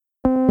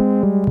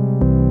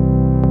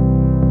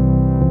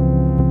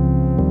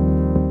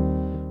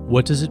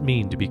What does it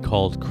mean to be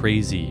called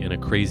crazy in a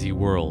crazy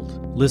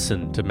world?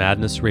 Listen to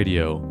Madness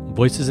Radio,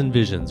 Voices and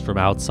Visions from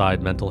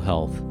Outside Mental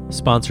Health.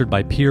 Sponsored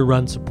by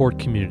peer-run support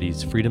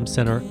communities Freedom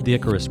Center, the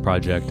Icarus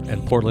Project,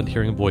 and Portland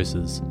Hearing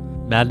Voices.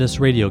 Madness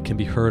Radio can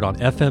be heard on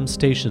FM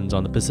stations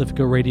on the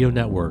Pacifica Radio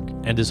Network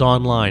and is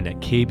online at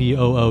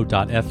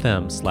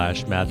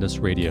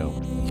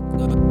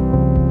kboo.fm/madnessradio.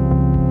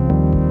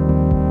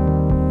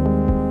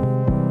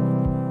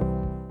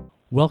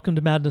 Welcome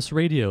to Madness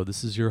Radio.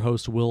 This is your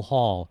host, Will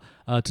Hall.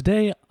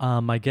 Today,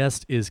 my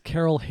guest is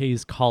Carol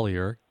Hayes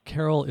Collier.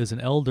 Carol is an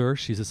elder.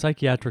 She's a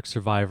psychiatric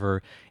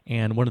survivor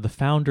and one of the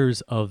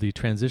founders of the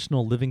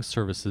Transitional Living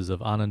Services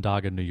of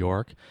Onondaga, New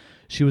York.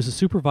 She was a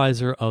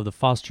supervisor of the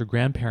Foster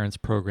Grandparents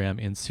Program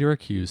in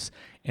Syracuse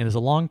and is a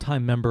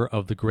longtime member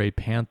of the Gray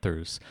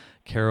Panthers.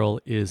 Carol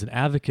is an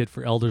advocate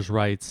for elders'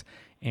 rights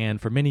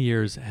and for many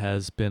years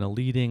has been a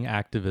leading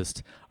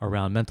activist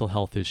around mental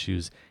health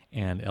issues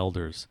and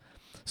elders.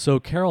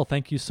 So, Carol,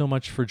 thank you so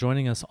much for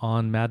joining us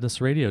on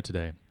Madness Radio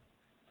today.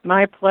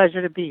 My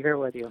pleasure to be here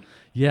with you.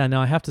 Yeah,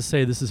 now I have to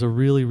say this is a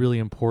really, really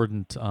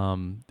important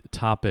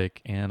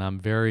topic, and I'm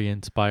very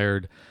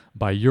inspired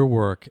by your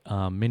work,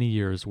 many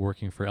years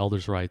working for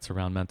elders' rights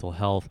around mental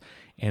health,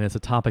 and it's a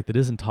topic that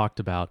isn't talked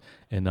about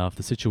enough.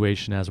 The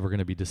situation, as we're going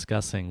to be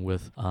discussing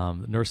with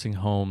nursing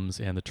homes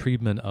and the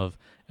treatment of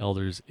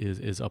elders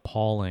is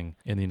appalling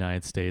in the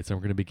United States, and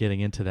we're going to be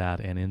getting into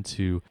that and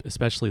into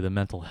especially the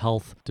mental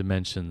health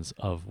dimensions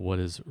of what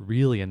is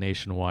really a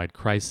nationwide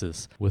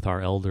crisis with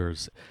our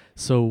elders.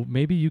 So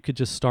maybe you could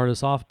just start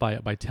us off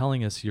by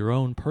telling us your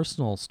own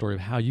personal story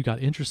of how you got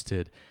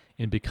interested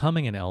in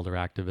becoming an elder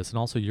activist and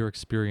also your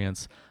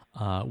experience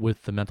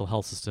with the mental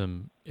health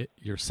system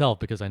yourself,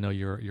 because I know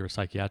you're a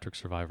psychiatric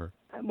survivor.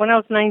 When I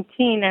was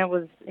 19, I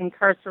was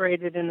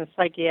incarcerated in a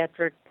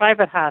psychiatric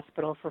private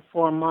hospital for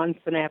 4 months,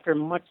 and after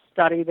much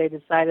study, they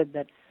decided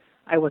that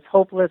I was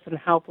hopeless and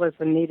helpless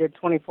and needed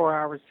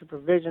 24-hour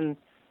supervision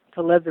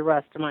to live the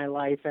rest of my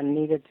life and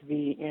needed to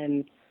be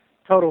in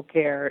total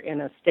care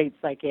in a state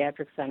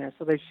psychiatric center.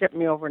 So they shipped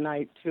me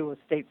overnight to a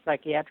state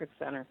psychiatric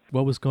center.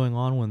 What was going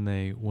on when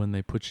they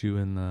put you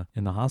in the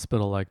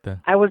hospital like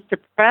that? I was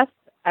depressed.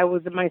 I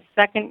was in my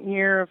second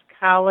year of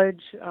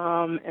college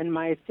and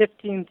my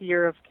 15th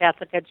year of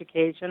Catholic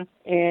education,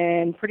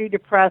 and pretty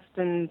depressed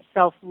and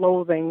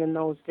self-loathing in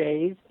those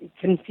days,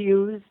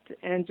 confused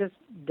and just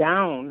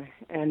down.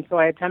 And so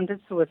I attempted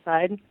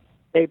suicide.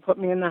 They put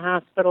me in the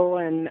hospital,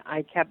 and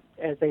I kept,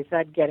 as they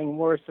said, getting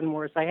worse and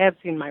worse. I have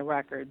seen my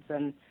records,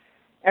 and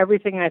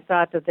everything I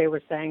thought that they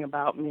were saying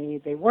about me,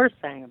 they were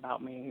saying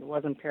about me. It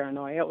wasn't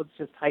paranoia. It was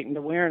just heightened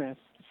awareness.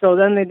 So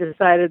then they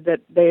decided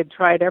that they had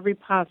tried every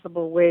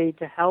possible way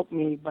to help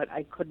me, but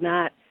I could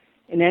not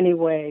in any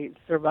way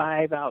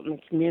survive out in the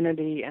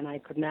community, and I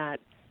could not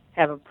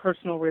have a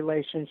personal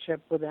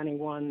relationship with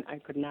anyone. I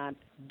could not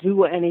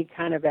do any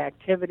kind of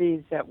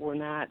activities that were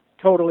not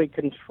totally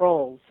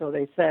controlled. So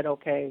they said,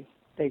 okay,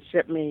 they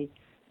shipped me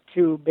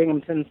to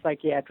Binghamton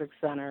Psychiatric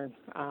Center,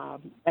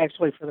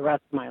 actually for the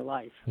rest of my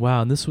life.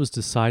 Wow, and this was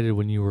decided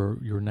when you were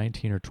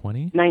 19 or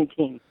 20?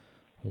 19.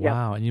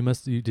 Wow, yep.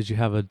 And did you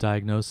have a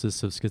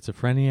diagnosis of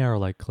schizophrenia or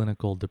like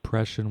clinical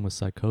depression with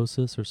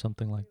psychosis or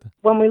something like that?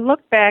 When we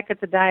look back at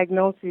the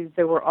diagnoses,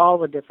 there were all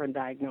the different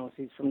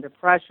diagnoses, from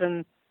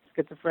depression,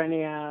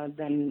 schizophrenia,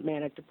 then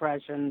manic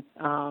depression,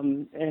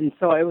 and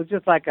so it was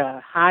just like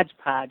a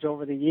hodgepodge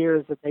over the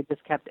years that they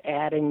just kept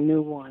adding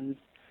new ones,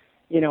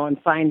 and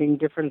finding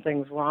different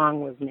things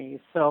wrong with me.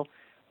 So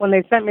when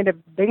they sent me to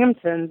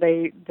Binghamton,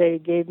 they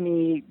gave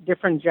me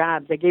different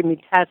jobs. They gave me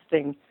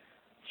testing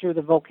through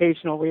the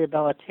vocational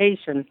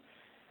rehabilitation,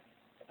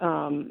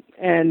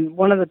 and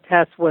one of the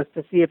tests was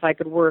to see if I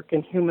could work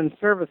in human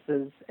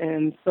services.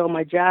 And so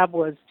my job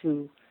was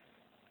to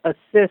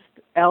assist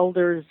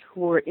elders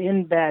who were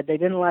in bed. They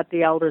didn't let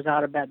the elders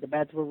out of bed. The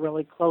beds were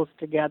really close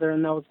together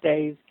in those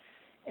days,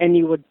 and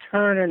you would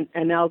turn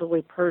an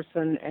elderly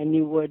person and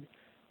you would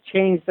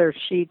change their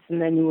sheets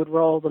and then you would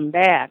roll them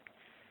back.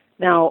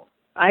 Now,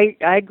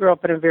 I grew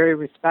up in a very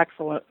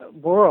respectful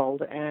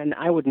world, and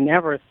I would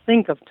never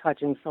think of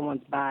touching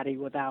someone's body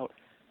without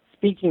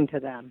speaking to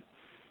them.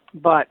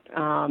 But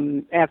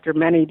after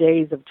many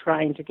days of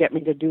trying to get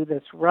me to do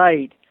this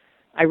right,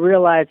 I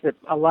realized that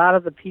a lot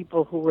of the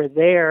people who were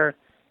there,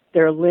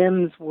 their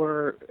limbs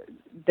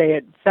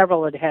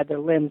several had had their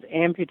limbs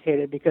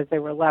amputated because they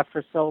were left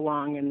for so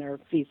long in their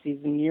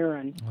feces and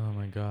urine. Oh,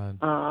 my God.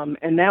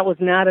 And that was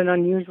not an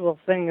unusual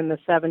thing in the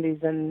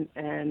 70s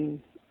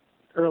and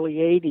early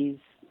 80s,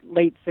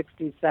 late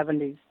 60s,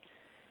 70s,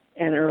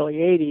 and early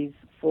 80s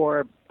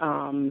for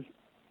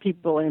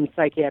people in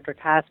psychiatric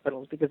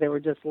hospitals, because they were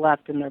just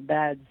left in their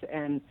beds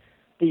and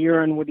the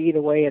urine would eat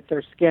away at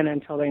their skin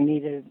until they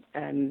needed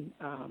an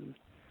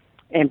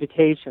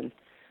amputation.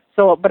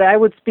 So, but I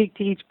would speak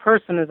to each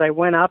person as I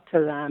went up to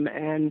them,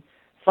 and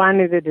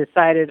finally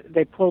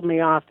they pulled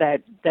me off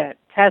that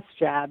test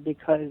job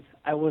because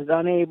I was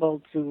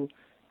unable to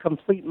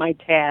complete my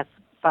task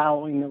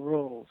following the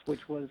rules,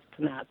 which was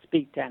to not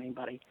speak to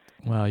anybody.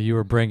 Well, you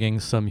were bringing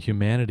some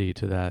humanity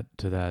to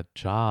that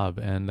job,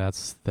 and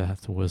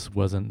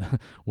wasn't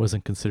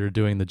wasn't considered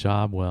doing the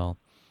job well.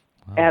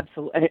 Wow.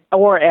 Absolutely,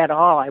 or at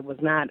all. I was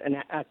not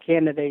a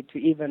candidate to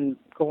even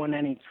go on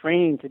any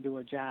training to do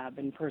a job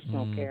in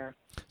personal care.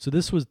 So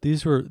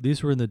these were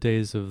in the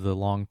days of the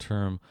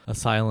long-term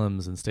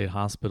asylums and state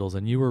hospitals,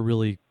 and you were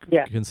really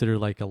considered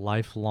like a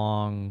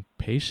lifelong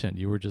patient.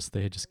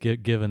 They had just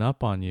given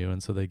up on you,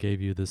 and so they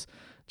gave you this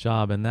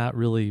job, and that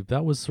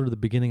was sort of the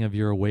beginning of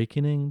your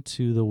awakening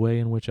to the way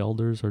in which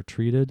elders are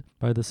treated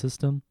by the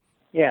system.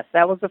 Yes,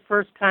 that was the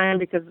first time,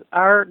 because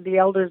the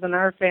elders in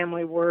our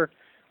family were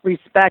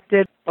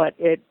respected, but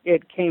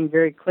it came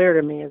very clear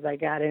to me as I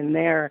got in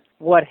there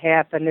what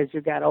happened as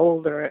you got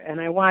older. And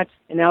I watched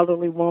an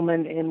elderly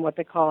woman in what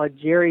they call a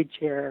jerry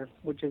chair,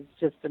 which is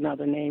just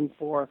another name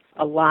for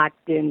a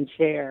locked-in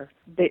chair.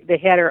 They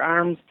had her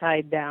arms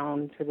tied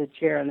down to the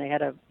chair, and they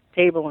had a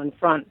table in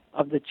front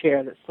of the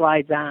chair that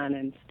slides on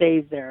and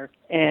stays there.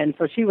 And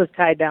so she was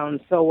tied down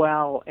so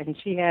well, and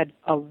she had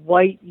a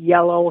white,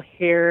 yellow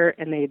hair,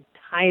 and they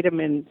tied them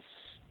in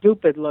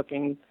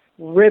stupid-looking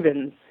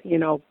ribbons,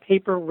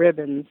 paper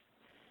ribbons,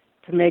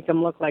 to make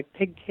them look like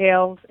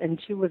pigtails. And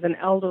she was an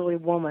elderly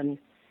woman,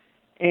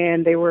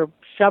 and they were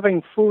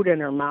shoving food in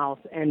her mouth.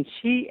 And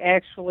she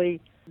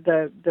actually,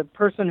 the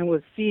person who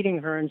was feeding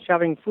her and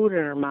shoving food in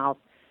her mouth,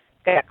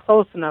 got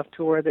close enough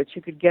to her that she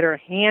could get her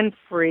hand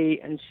free,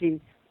 and she,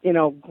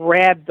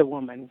 grabbed the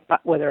woman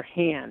with her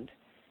hand.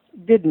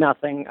 Did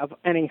nothing of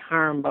any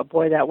harm, but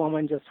boy, that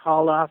woman just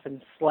hauled off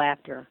and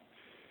slapped her.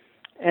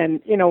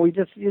 And, you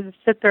just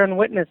sit there and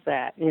witness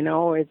that,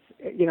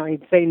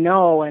 he'd say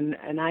no, and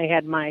I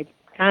had my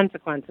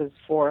consequences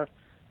for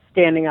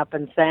standing up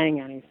and saying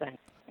anything.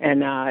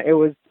 And it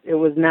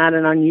was not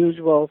an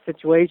unusual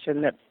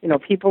situation that,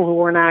 people who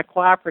were not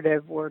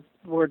cooperative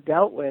were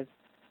dealt with.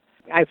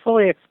 I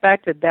fully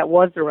expected that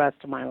was the rest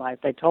of my life.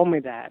 They told me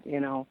that,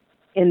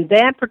 In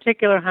that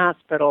particular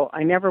hospital,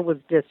 I never was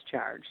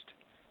discharged.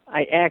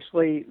 I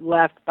actually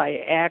left by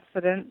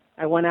accident.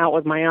 I went out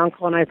with my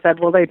uncle, and I said,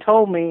 well, they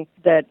told me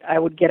that I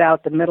would get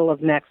out the middle of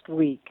next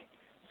week.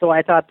 So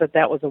I thought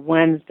that was a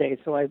Wednesday.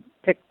 So I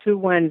picked 2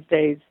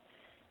 Wednesdays,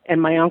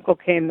 and my uncle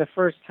came the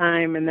first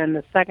time, and then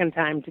the second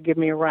time to give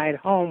me a ride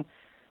home.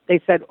 They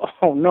said,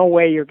 oh, no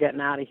way you're getting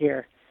out of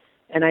here.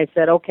 And I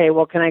said, okay,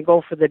 well, can I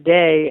go for the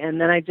day?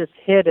 And then I just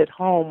hid at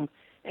home.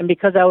 And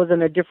because I was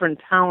in a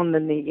different town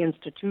than the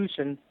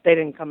institution, they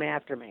didn't come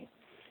after me.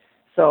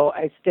 So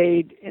I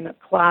stayed in a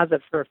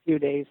closet for a few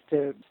days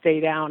to stay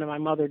down, and my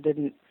mother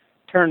didn't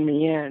turn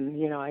me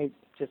in. I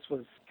just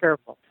was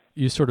careful.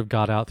 You sort of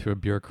got out through a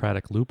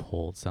bureaucratic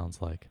loophole, it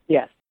sounds like.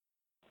 Yes.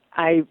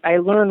 I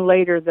learned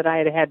later that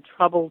I had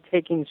trouble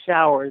taking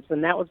showers,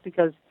 and that was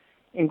because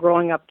in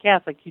growing up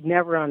Catholic, you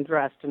never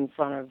undressed in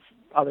front of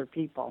other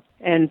people.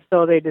 And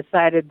so they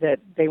decided that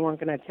they weren't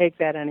going to take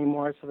that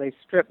anymore, so they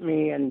stripped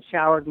me and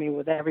showered me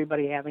with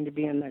everybody having to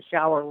be in the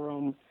shower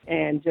room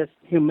and just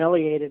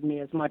humiliated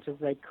me as much as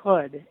they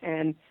could.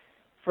 And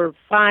for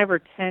 5 or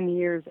 10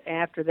 years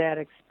after that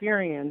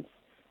experience,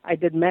 I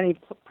did many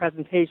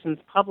presentations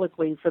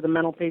publicly for the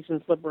Mental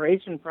Patients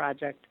Liberation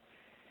Project.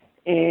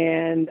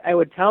 And I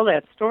would tell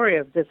that story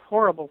of this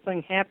horrible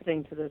thing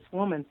happening to this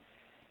woman.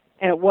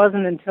 And it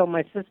wasn't until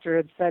my sister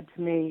had said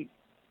to me,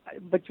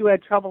 but you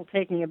had trouble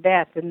taking a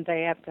bath. Didn't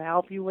they have to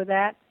help you with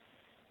that?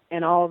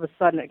 And all of a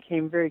sudden it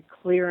came very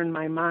clear in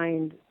my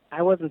mind.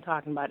 I wasn't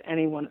talking about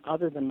anyone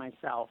other than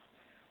myself.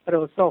 But it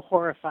was so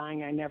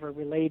horrifying I never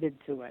related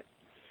to it.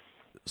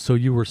 So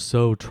you were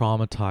so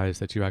traumatized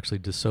that you actually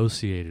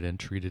dissociated and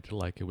treated it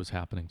like it was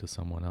happening to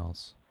someone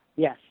else.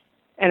 Yes.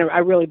 And I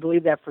really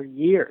believed that for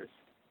years.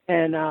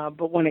 And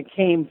but when it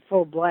came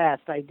full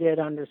blast, I did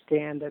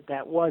understand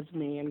that was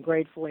me, and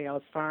gratefully I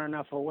was far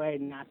enough away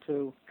not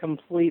to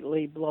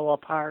completely blow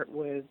apart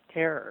with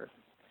terror.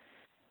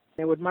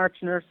 They would march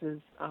nurses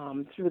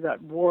through the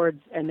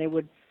wards, and they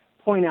would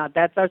point out,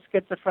 that's our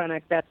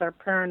schizophrenic, that's our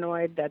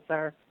paranoid, that's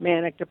our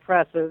manic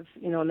depressive,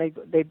 and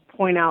they'd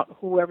point out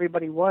who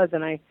everybody was,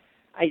 and I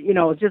it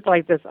was just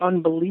like this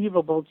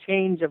unbelievable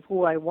change of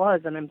who I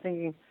was, and I'm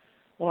thinking,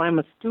 well, I'm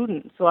a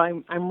student, so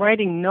I'm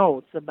writing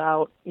notes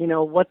about,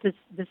 what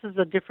this is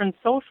a different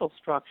social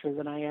structure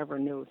than I ever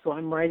knew. So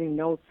I'm writing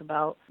notes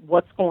about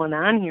what's going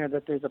on here,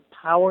 that there's a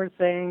power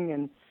thing,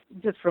 and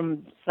just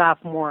from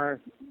sophomore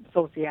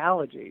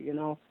sociology,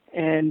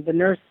 And the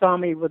nurse saw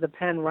me with a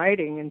pen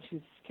writing, and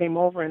she came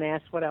over and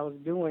asked what I was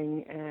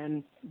doing,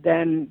 and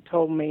then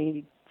told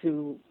me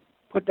to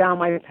put down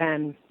my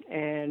pen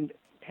and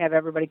have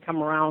everybody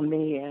come around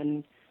me.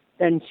 And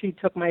then she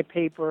took my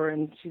paper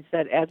and she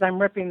said, as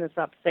I'm ripping this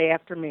up, say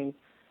after me,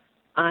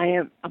 I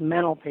am a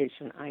mental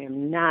patient. I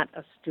am not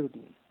a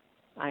student.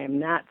 I am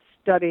not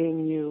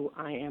studying you.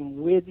 I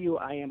am with you.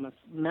 I am a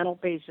mental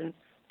patient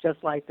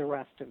just like the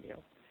rest of you.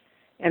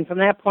 And from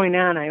that point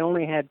on, I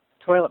only had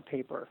toilet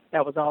paper.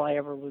 That was all I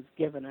ever was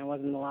given. I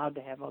wasn't allowed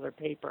to have other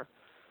paper.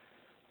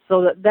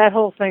 So that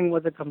whole thing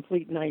was a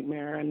complete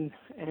nightmare,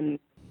 and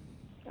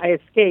I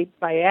escaped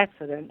by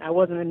accident. I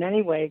wasn't in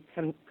any way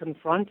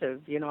confrontive.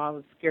 I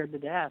was scared to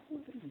death.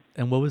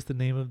 And what was the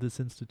name of this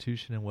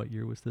institution and what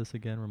year was this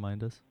again?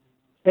 Remind us.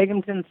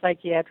 Binghamton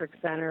Psychiatric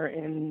Center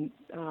in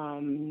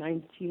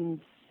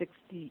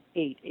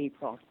 1968,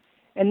 April.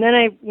 And then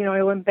I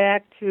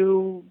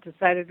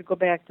decided to go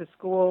back to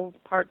school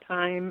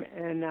part-time,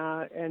 and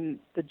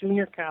the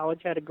junior college,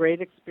 had a great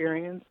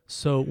experience.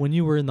 So when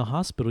you were in the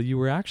hospital, you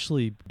were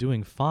actually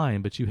doing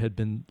fine, but you had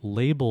been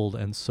labeled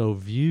and so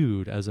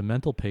viewed as a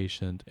mental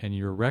patient, and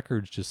your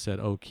records just said,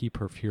 oh, keep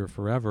her here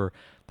forever,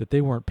 that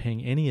they weren't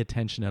paying any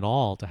attention at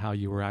all to how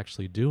you were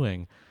actually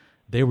doing.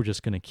 They were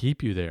just going to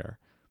keep you there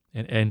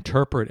and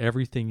interpret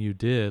everything you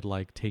did,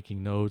 like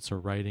taking notes or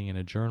writing in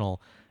a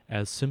journal,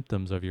 as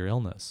symptoms of your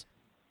illness.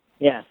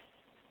 Yes.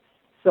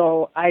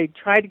 So I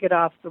tried to get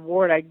off the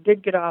ward. I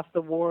did get off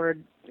the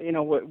ward,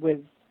 with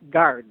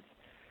guards,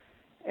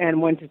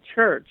 and went to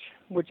church,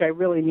 which I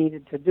really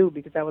needed to do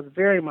because I was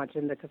very much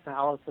into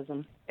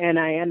Catholicism. And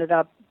I ended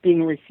up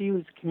being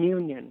refused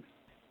communion.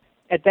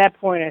 At that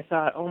point, I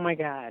thought, oh, my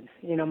God,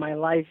 my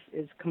life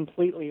is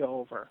completely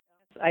over.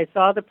 I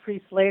saw the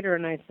priest later,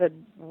 and I said,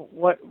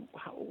 what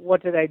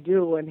did I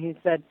do? And he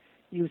said,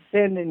 you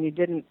sinned and you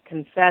didn't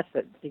confess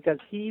it, because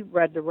he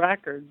read the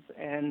records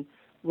and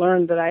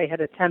learned that I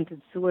had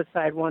attempted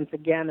suicide once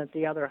again at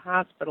the other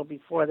hospital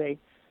before they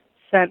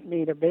sent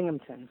me to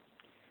Binghamton.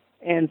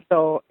 And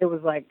so it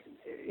was like,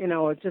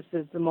 it just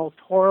is the most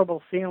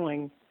horrible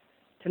feeling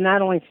to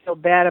not only feel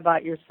bad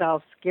about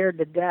yourself, scared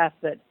to death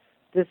that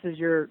this is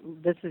your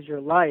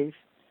life,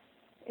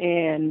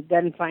 and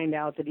then find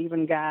out that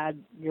even God,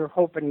 your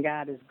hope in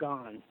God, is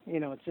gone.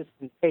 It's just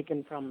been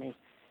taken from me.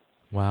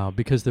 Wow,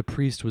 because the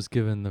priest was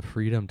given the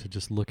freedom to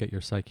just look at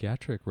your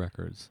psychiatric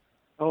records.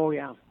 Oh,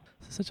 yeah.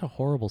 This is such a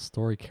horrible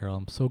story, Carol.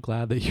 I'm so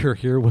glad that you're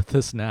here with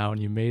us now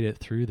and you made it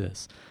through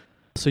this.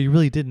 So you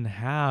really didn't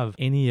have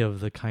any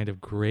of the kind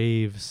of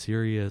grave,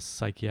 serious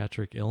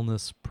psychiatric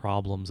illness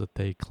problems that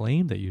they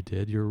claimed that you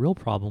did. Your real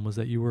problem was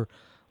that you were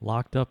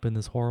locked up in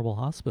this horrible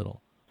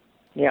hospital.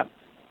 Yeah,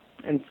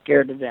 and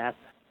scared to death.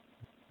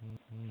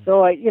 Mm-hmm.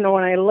 So,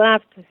 when I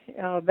left,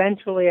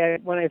 eventually,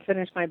 when I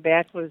finished my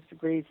bachelor's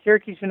degree,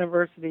 Syracuse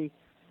University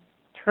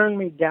turned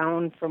me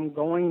down from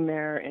going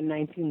there in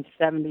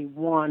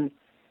 1971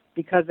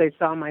 because they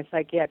saw my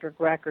psychiatric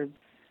records.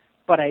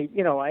 But I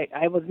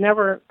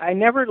never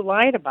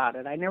lied about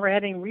it. I never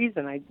had any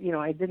reason. I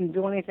didn't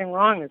do anything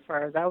wrong as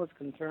far as I was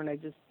concerned. I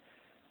just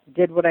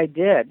did what I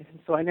did.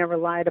 So I never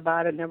lied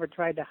about it, never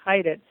tried to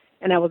hide it.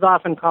 And I was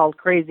often called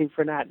crazy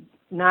for not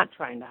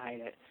trying to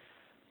hide it.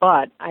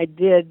 But I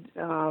did,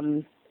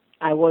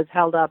 I was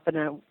held up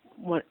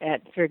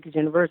at Syracuse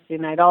University,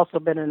 and I'd also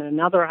been in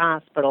another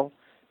hospital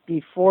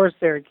before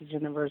Syracuse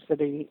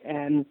University,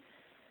 and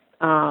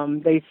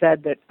they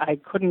said that I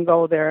couldn't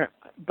go there,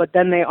 but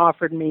then they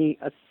offered me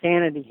a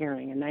sanity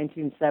hearing in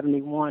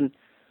 1971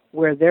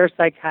 where their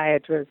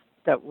psychiatrist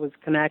that was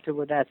connected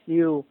with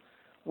SU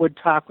would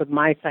talk with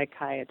my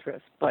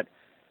psychiatrist. But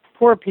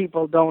poor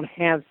people don't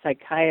have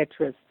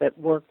psychiatrists that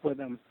work with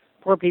them.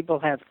 Poor people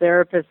have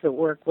therapists that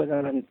work with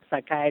them and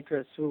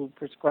psychiatrists who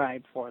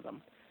prescribe for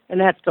them. And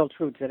that's still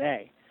true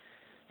today.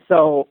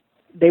 So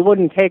they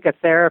wouldn't take a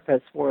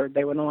therapist's word.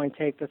 They would only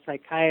take the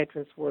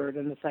psychiatrist's word,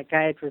 and the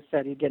psychiatrist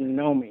said he didn't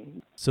know me.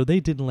 So they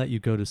didn't let you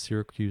go to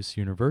Syracuse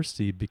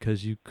University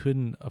because you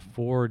couldn't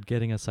afford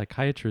getting a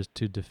psychiatrist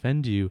to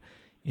defend you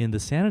in the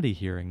sanity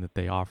hearing that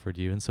they offered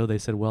you. And so they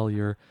said, well,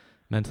 you're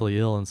mentally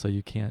ill, and so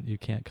you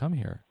can't come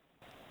here.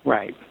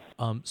 Right.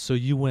 So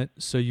you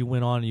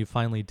went on and you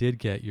finally did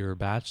get your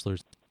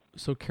bachelor's.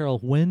 So Carol,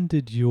 when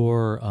did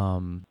your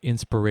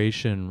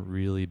inspiration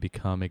really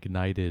become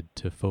ignited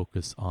to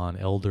focus on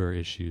elder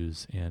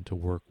issues and to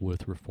work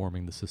with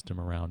reforming the system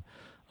around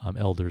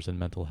elders and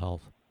mental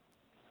health?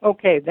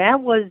 Okay, that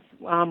was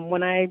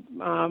when I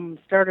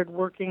started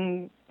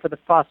working for the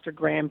foster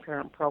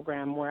grandparent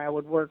program, where I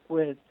would work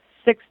with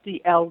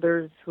 60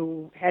 elders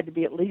who had to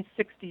be at least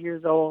 60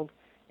 years old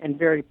and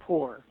very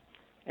poor.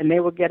 And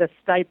they would get a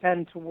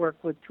stipend to work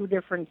with 2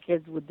 different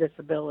kids with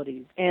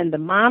disabilities. And the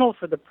model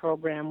for the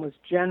program was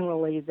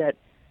generally that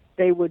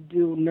they would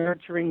do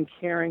nurturing,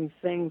 caring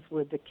things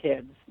with the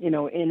kids,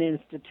 in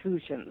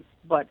institutions.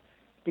 But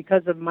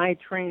because of my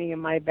training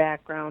and my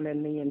background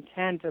and the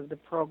intent of the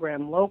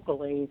program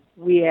locally,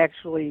 we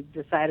actually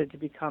decided to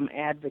become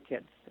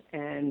advocates.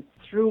 And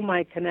through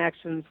my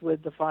connections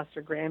with the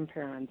foster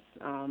grandparents,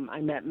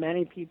 I met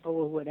many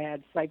people who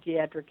had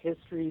psychiatric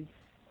histories.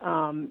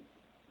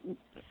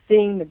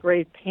 Seeing the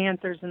Gray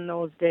Panthers in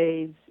those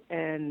days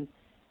and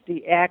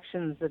the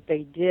actions that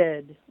they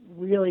did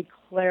really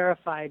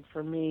clarified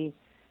for me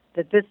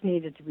that this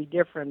needed to be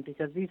different,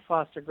 because these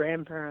foster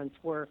grandparents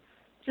were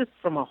just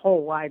from a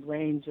whole wide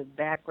range of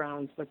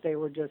backgrounds, but they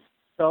were just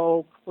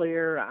so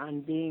clear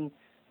on being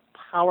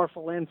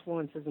powerful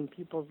influences in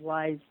people's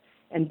lives,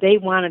 and they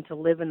wanted to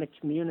live in the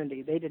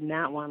community. They did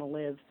not want to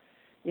live,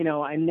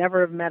 I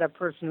never have met a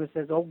person who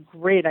says, oh,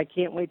 great, I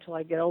can't wait till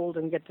I get old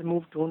and get to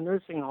move to a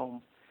nursing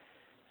home.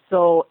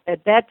 So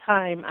at that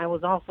time, I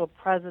was also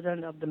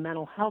president of the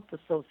Mental Health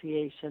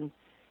Association,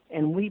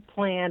 And we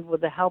planned,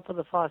 with the help of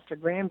the foster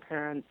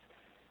grandparents,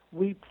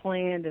 we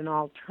planned an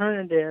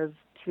alternative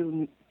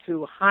to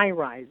high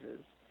rises,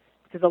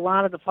 because a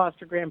lot of the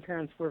foster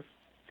grandparents were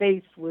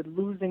faced with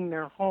losing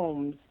their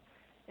homes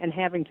and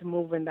having to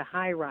move into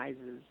high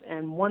rises.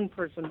 And one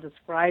person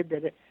described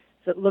it as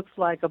it looks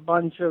like a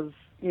bunch of,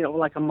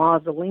 like a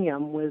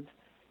mausoleum with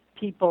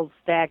people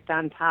stacked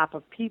on top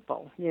of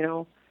people,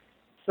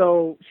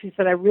 So she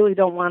said, I really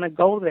don't want to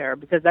go there,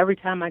 because every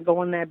time I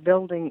go in that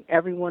building,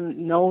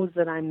 everyone knows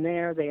that I'm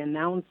there. They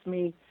announce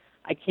me.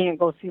 I can't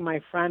go see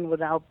my friend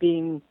without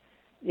being,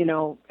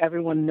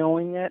 everyone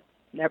knowing it.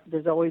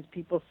 There's always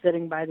people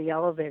sitting by the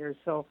elevator.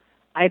 So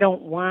I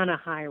don't want a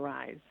high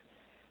rise.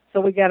 So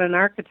we got an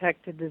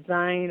architect to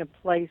design a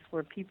place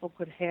where people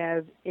could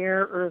have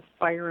air, earth,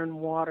 fire,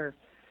 and water.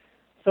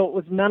 So it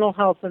was Mental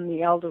Health in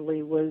the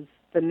Elderly was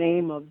the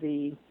name of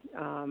the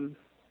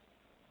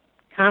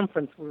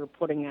conference we were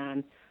putting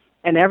on,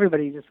 and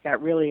everybody just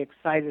got really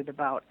excited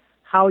about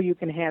how you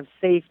can have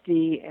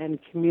safety and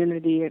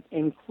community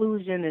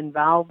inclusion,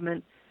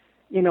 involvement,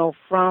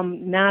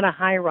 from not a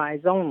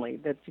high-rise only,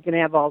 that you can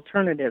have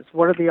alternatives.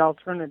 What are the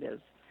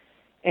alternatives?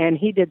 And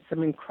he did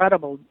some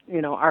incredible,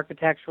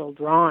 architectural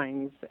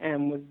drawings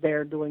and was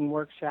there doing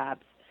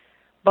workshops.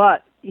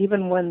 But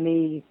even when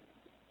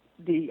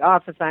the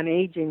Office on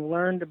Aging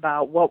learned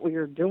about what we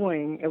were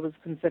doing, it was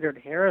considered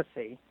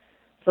heresy.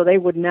 So they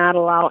would not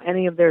allow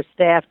any of their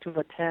staff to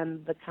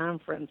attend the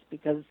conference,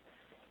 because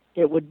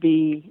it would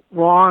be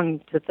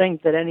wrong to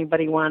think that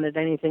anybody wanted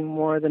anything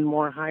more than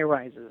more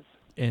high-rises.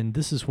 And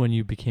this is when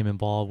you became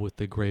involved with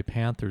the Gray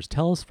Panthers.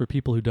 Tell us, for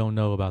people who don't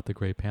know about the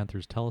Gray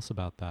Panthers, tell us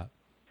about that.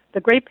 The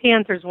Gray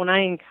Panthers, when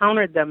I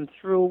encountered them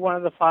through one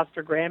of the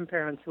foster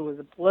grandparents who was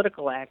a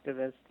political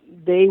activist,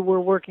 they were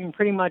working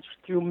pretty much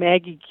through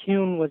Maggie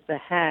Kuhn was the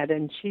head,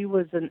 and she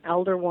was an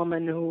elder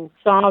woman who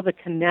saw the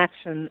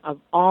connection of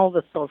all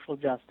the social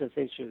justice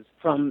issues,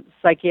 from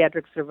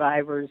psychiatric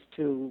survivors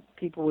to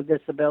people with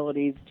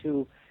disabilities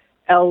to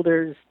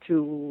elders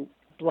to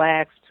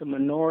blacks to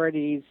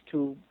minorities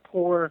to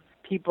poor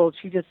people.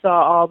 She just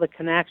saw all the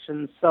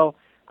connections. So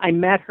I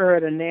met her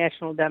at a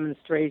national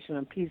demonstration,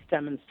 a peace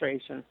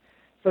demonstration.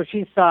 So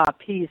she saw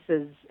peace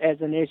as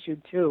an issue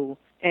too,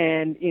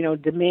 and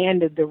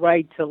demanded the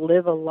right to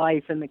live a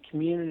life in the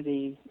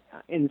community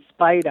in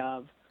spite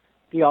of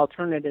the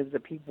alternatives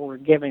that people were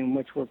giving,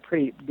 which were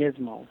pretty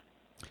dismal.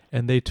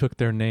 And they took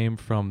their name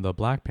from the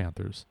Black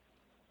Panthers.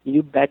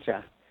 You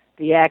betcha.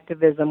 The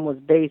activism was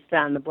based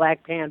on the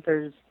Black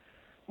Panthers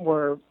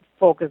were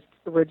focused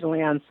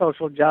originally on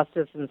social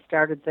justice and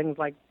started things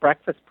like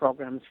breakfast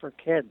programs for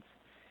kids.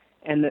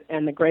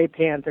 And the Gray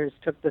Panthers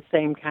took the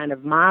same kind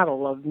of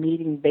model of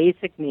meeting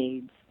basic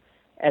needs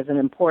as an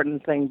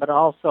important thing, but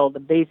also the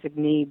basic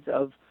needs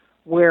of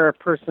where a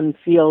person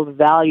feels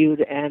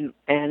valued and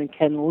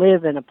can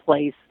live in a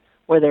place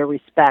where they're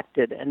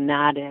respected, and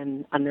not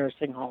in a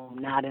nursing home,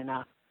 not in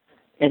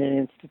an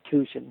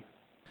institution.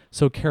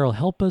 So, Carol,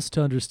 help us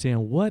to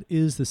understand, what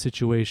is the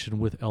situation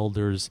with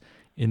elders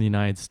in the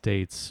United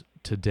States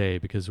today,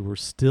 because we're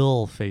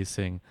still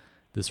facing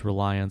this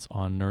reliance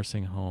on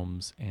nursing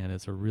homes, and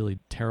it's a really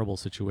terrible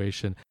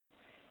situation.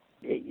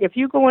 If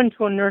you go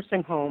into a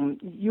nursing home,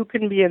 you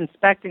can be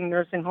inspecting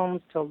nursing homes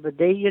till the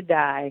day you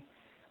die,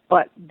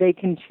 but they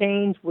can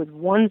change with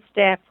one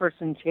staff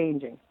person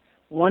changing.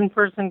 One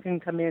person can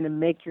come in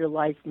and make your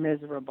life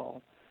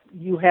miserable.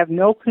 You have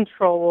no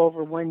control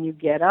over when you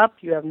get up.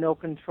 You have no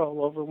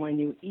control over when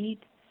you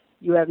eat.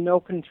 You have no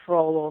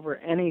control over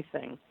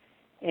anything.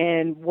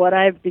 And what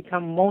I've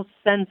become most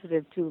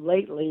sensitive to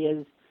lately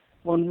is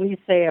when we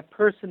say a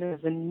person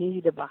is in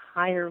need of a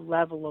higher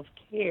level of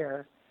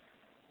care,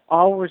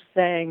 all we're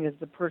saying is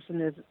the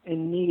person is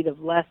in need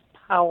of less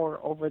power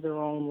over their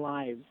own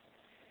lives.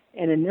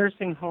 And in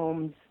nursing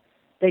homes,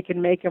 they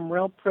can make them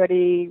real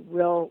pretty,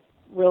 real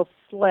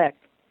slick,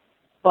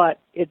 but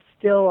it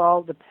still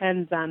all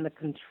depends on the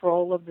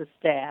control of the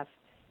staff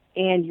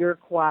and your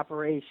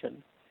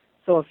cooperation.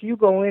 So if you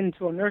go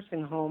into a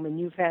nursing home and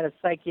you've had a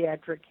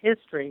psychiatric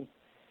history,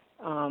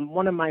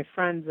 one of my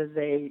friends is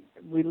a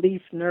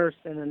relief nurse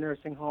in a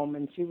nursing home,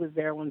 and she was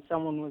there when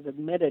someone was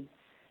admitted,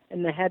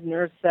 and the head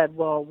nurse said,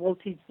 well, we'll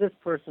teach this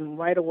person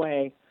right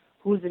away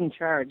who's in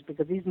charge,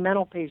 because these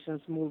mental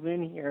patients move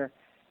in here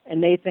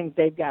and they think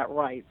they've got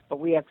rights, but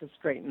we have to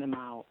straighten them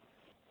out.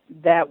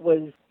 That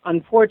was,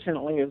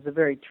 unfortunately, it was a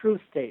very true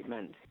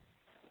statement.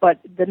 But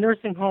the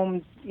nursing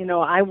homes,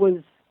 I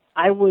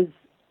was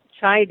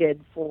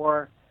chided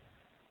for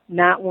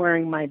not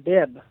wearing my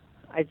bib.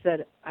 I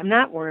said, I'm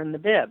not wearing the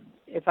bib.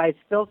 If I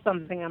spill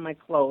something on my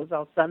clothes,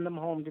 I'll send them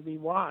home to be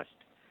washed.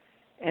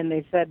 And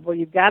they said, well,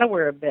 you've got to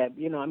wear a bib.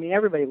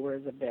 Everybody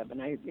wears a bib.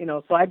 And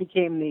so I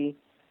became the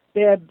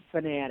bib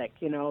fanatic,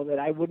 that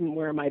I wouldn't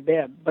wear my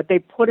bib. But they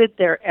put it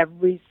there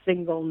every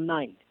single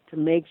night to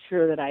make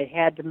sure that I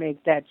had to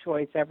make that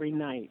choice every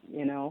night,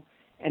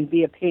 and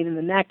be a pain in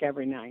the neck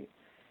every night.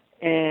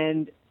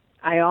 And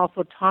I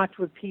also talked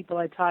with people.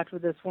 I talked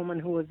with this woman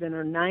who was in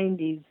her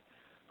 90s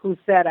who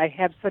said, I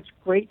have such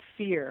great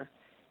fear,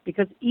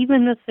 because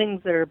even the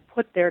things that are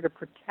put there to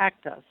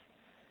protect us,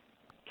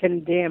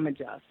 can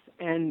damage us.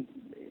 And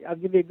I'll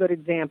give you a good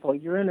example.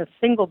 You're in a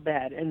single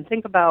bed, and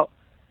think about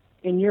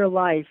in your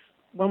life,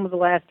 when was the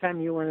last time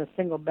you were in a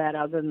single bed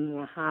other than in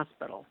a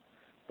hospital?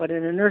 But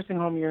in a nursing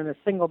home, you're in a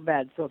single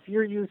bed. So if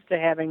you're used to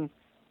having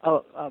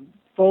a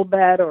full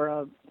bed or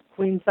a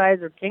queen size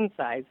or king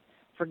size,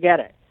 forget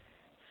it.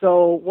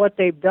 So what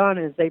they've done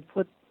is they'll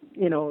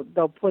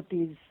put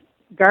these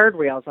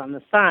guardrails on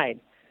the side.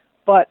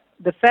 But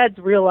the feds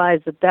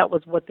realized that that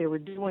was what they were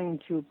doing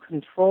to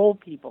control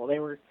people. They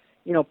were,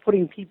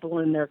 putting people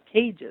in their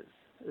cages,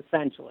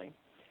 essentially.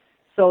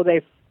 So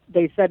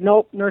they said,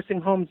 nope,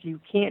 nursing homes, you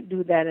can't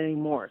do that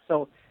anymore.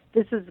 So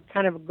this is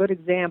kind of a good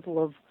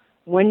example of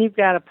when you've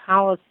got a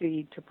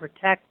policy to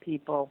protect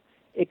people,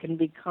 it can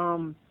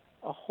become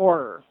a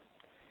horror.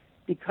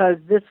 Because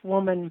this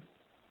woman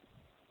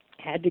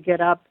had to get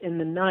up in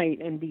the night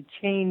and be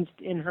changed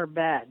in her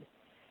bed.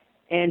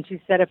 And she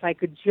said, if I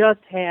could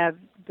just have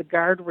the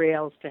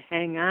guardrails to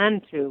hang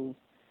on to,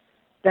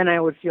 then I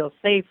would feel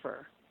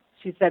safer.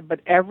 She said, but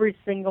every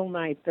single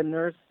night the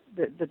nurse,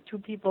 the two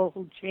people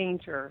who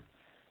change her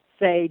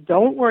say,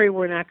 don't worry,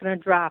 we're not going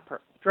to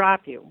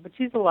drop you. But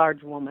she's a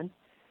large woman.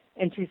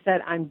 And she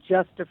said, I'm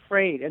just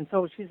afraid. And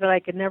so she said, I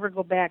could never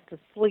go back to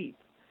sleep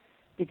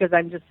because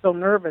I'm just so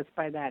nervous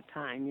by that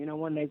time.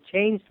 When they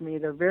changed me,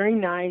 they're very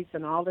nice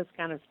and all this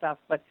kind of stuff.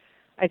 But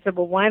I said,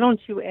 well, why don't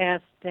you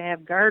ask to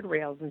have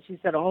guardrails? And she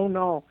said, oh,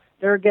 no,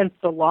 they're against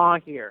the law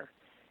here.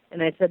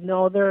 And I said,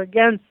 no, they're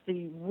against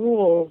the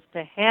rules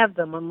to have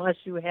them unless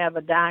you have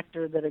a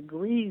doctor that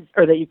agrees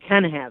or that you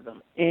can have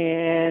them.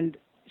 And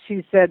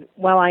she said,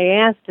 well, I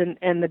asked,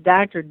 and the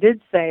doctor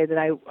did say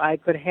that I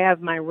could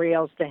have my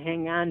rails to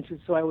hang on to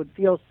so I would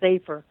feel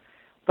safer,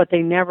 but they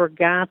never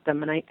got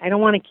them, and I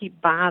don't want to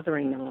keep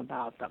bothering them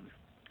about them.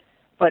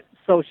 But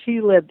so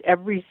she lived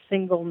every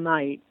single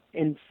night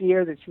in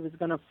fear that she was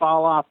going to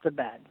fall off the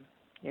bed,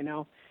 And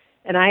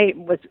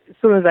as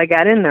soon as I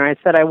got in there, I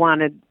said I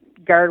wanted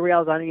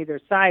guardrails on either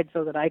side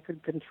so that I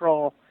could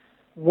control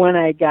when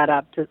I got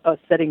up to a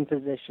sitting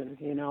position,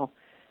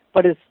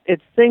 But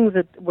it's things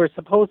that were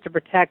supposed to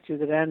protect you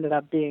that ended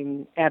up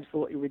being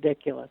absolutely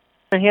ridiculous.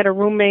 I had a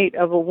roommate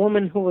of a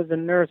woman who was a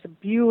nurse, a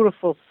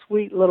beautiful,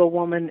 sweet little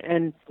woman,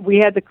 and we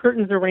had the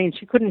curtains arranged.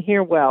 She couldn't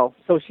hear well,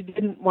 so she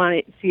didn't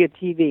want to see a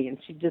TV, and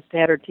she just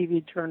had her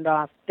TV turned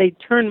off. They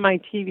turned my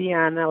TV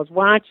on, and I was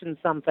watching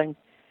something,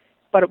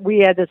 but we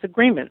had this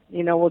agreement,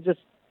 we'll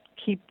just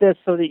keep this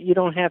so that you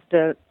don't have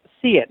to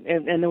see it.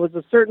 And there was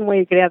a certain way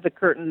you could have the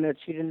curtain that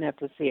she didn't have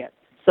to see it.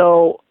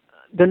 So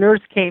the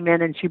nurse came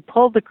in, and she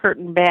pulled the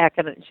curtain back,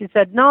 and she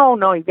said, no,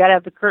 you've got to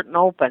have the curtain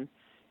open.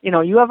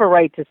 You have a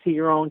right to see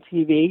your own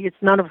TV. It's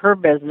none of her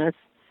business.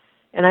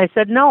 And I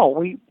said,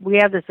 no, we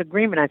have this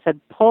agreement. I said,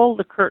 pull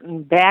the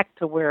curtain back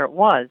to where it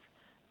was.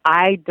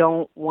 I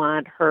don't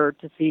want her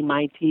to see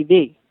my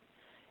TV.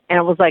 And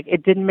it was like,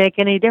 it didn't make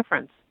any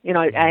difference.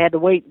 I had to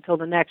wait until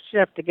the next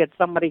shift to get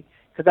somebody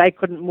because I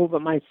couldn't move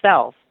it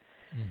myself.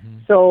 Mm-hmm.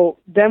 So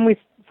then we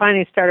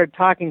finally started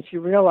talking. She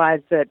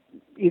realized that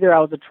either I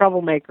was a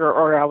troublemaker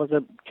or I was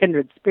a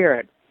kindred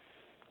spirit.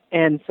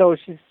 And so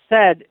she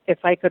said, if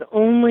I could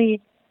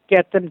only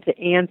get them to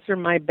answer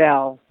my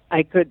bell,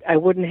 I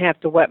wouldn't have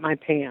to wet my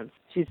pants.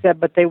 She said,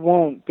 but they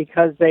won't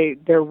because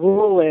their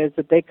rule is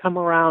that they come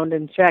around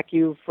and check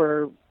you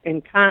for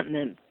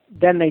incontinence,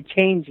 then they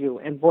change you.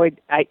 And boy,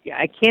 I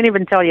can't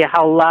even tell you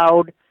how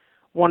loud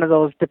one of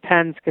those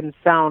Depends can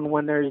sound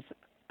when there's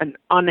an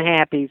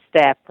unhappy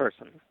staff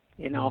person,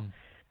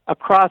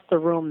 across the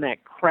room,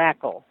 that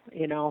crackle,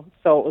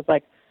 So it was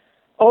like,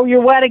 oh,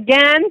 you're wet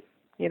again?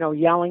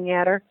 Yelling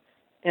at her.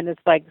 And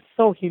it's like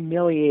so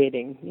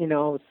humiliating,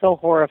 so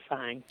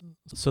horrifying.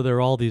 So there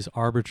are all these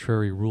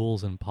arbitrary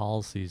rules and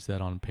policies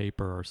that on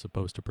paper are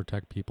supposed to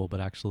protect people, but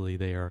actually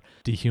they are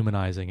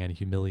dehumanizing and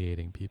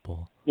humiliating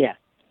people. Yeah.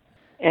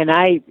 And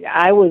I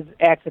was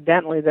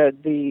accidentally,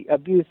 the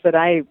abuse that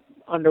I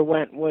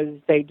underwent was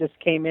they just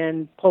came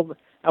in,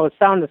 I was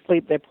sound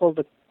asleep, they pulled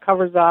the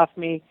covers off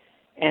me,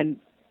 and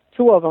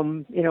two of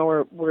them,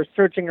 were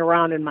searching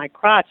around in my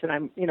crotch, and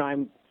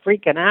I'm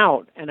freaking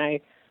out, and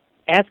I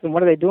asked them,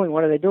 what are they doing?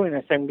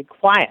 They said, be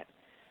quiet.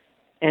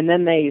 And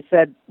then they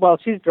said, well,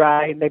 she's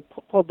dry. And they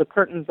pulled the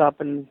curtains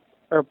up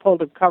or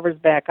pulled the covers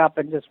back up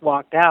and just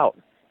walked out.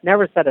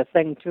 Never said a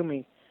thing to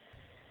me.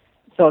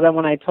 So then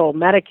when I told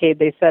Medicaid,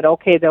 they said,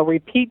 okay, they'll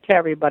repeat to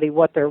everybody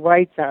what their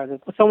rights are.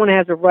 That someone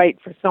has a right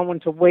for someone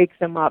to wake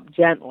them up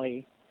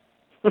gently.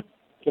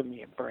 Give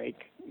me a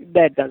break.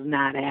 That does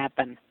not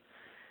happen.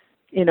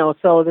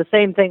 So the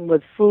same thing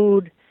with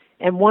food.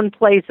 And one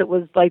place it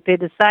was like they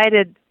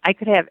decided I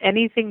could have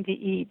anything to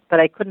eat, but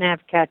I couldn't have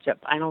ketchup.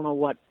 I don't know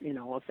what,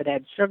 if it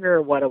had sugar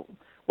or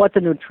what the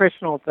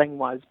nutritional thing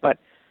was. But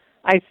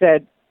I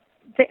said,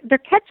 they're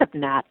ketchup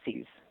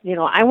Nazis.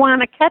 I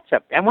want a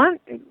ketchup.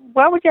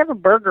 Why would you have a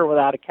burger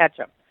without a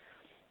ketchup?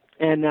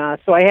 And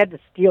so I had to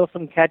steal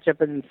some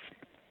ketchup and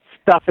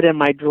stuff it in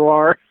my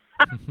drawer.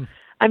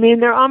 I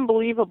mean, they're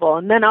unbelievable.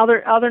 And then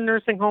other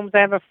nursing homes, I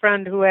have a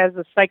friend who has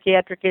a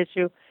psychiatric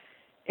issue,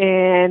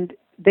 and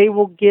they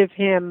will give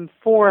him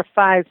 4 or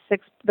 5,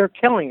 6, they're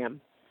killing him.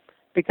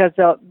 because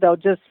they'll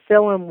just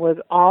fill them with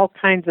all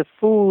kinds of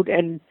food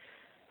and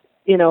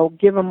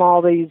give them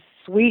all these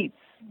sweets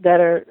that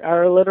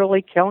are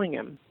literally killing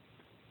him.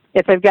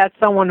 If they've got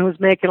someone who's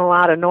making a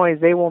lot of noise,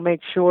 they will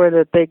make sure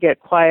that they get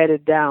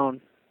quieted down,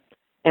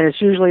 and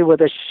it's usually with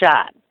a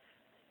shot.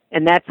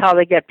 And that's how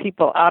they get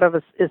people out of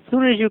as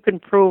soon as you can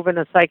prove in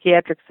a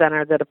psychiatric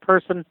center that a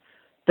person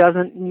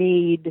doesn't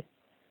need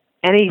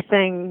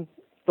anything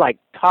like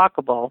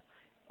talkable,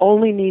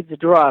 only needs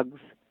drugs,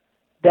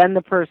 then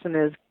the person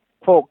is,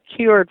 quote,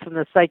 cured from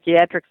the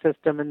psychiatric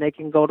system and they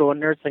can go to a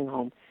nursing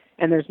home.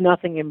 And there's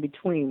nothing in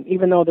between.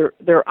 Even though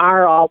there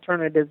are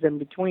alternatives in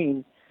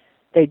between,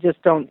 they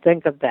just don't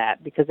think of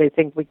that because they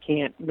think we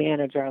can't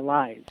manage our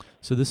lives.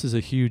 So this is a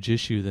huge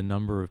issue, the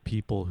number of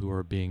people who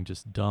are being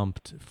just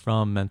dumped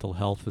from mental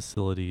health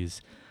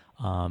facilities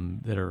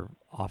that are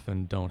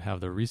often don't have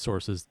the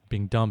resources,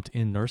 being dumped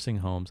in nursing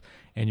homes.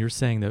 And you're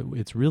saying that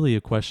it's really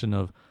a question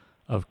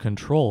of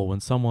control. When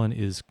someone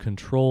is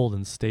controlled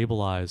and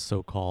stabilized,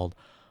 so-called,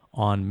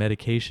 on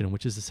medication,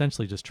 which is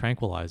essentially just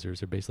tranquilizers,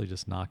 they're basically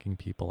just knocking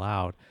people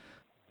out.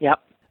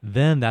 Yep.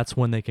 Then that's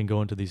when they can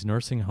go into these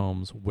nursing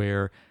homes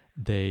where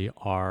they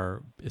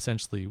are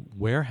essentially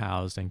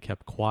warehoused and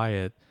kept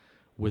quiet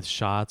with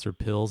shots or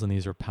pills, and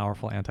these are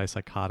powerful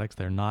antipsychotics.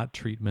 They're not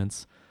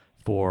treatments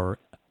for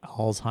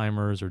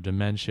Alzheimer's or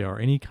dementia or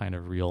any kind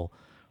of real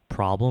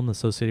problem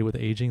associated with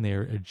aging. They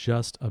are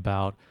just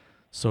about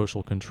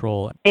social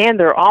control. And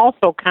they're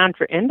also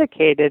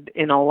contraindicated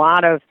in a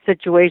lot of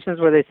situations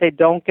where they say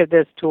don't give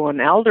this to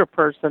an elder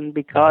person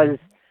because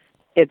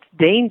it's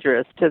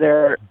dangerous to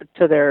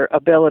their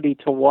ability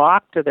to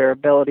walk, to their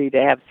ability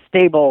to have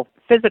stable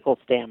physical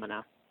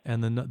stamina.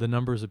 And the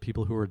numbers of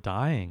people who are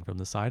dying from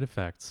the side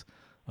effects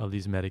of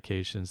these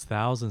medications,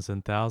 thousands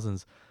and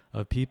thousands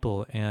of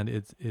people, and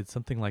it's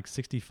something like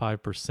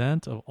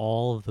 65% of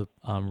all of the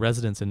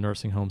residents in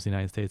nursing homes in the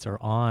United States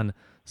are on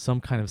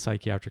some kind of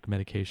psychiatric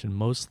medication,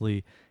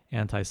 mostly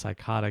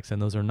antipsychotics, and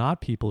those are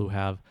not people who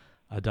have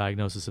a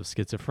diagnosis of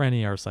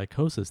schizophrenia or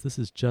psychosis. This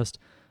is just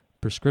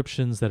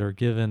prescriptions that are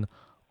given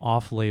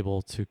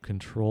off-label to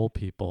control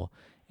people.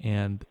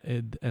 And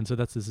so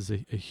this is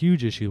a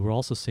huge issue. We're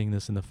also seeing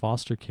this in the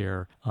foster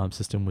care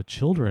system with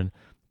children,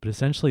 but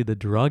essentially the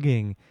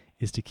drugging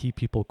is to keep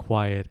people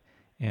quiet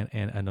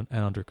and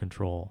under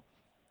control.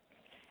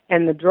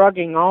 And the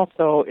drugging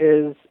also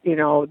is,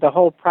 the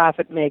whole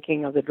profit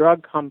making of the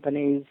drug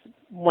companies.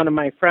 One of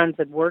my friends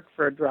had worked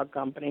for a drug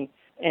company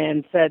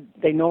and said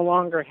they no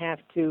longer have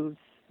to,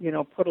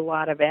 put a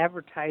lot of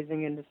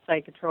advertising into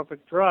psychotropic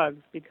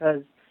drugs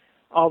because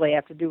all they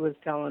have to do is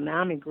tell a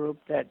NAMI group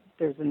that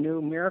there's a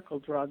new miracle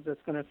drug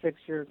that's going to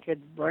fix your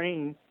kid's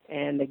brain,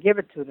 and they give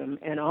it to them.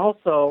 And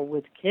also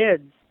with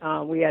kids,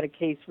 we had a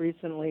case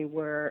recently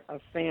where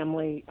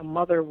a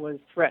mother was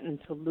threatened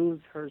to lose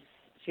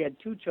she had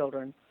 2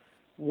 children.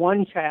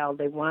 One child,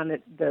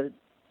 the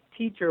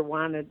teacher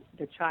wanted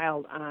the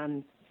child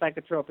on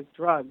psychotropic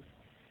drugs.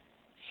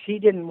 She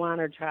didn't want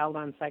her child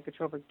on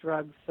psychotropic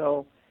drugs,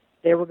 so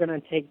they were going to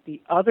take the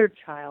other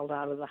child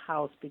out of the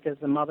house because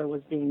the mother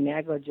was being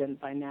negligent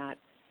by not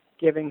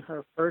giving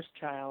her first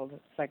child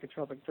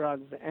psychotropic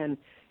drugs. And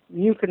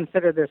you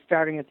consider they're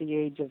starting at the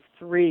age of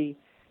 3,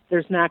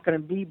 there's not going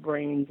to be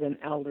brains in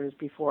elders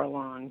before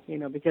long,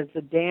 because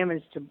the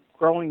damage to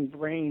growing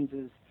brains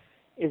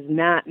is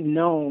not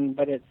known,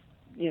 but it's,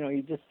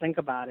 you just think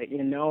about it,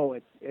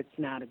 it's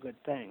not a good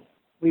thing.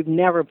 We've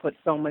never put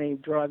so many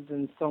drugs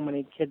in so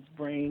many kids'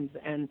 brains,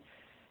 and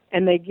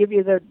they give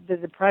you the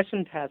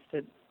depression test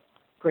at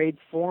grades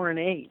 4 and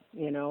 8,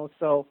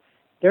 so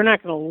they're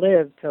not going to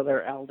live till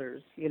they're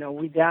elders.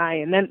 We die,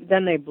 and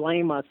then they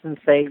blame us and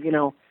say,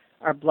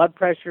 our blood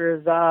pressure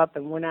is up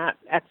and we're not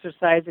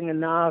exercising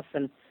enough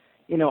and,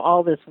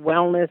 all this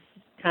wellness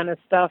kind of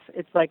stuff.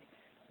 It's like,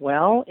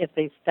 well, if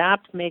they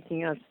stopped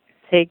making us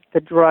take the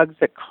drugs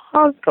that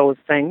cause those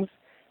things,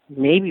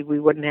 maybe we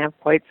wouldn't have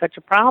quite such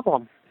a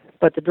problem.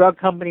 But the drug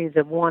companies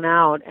have won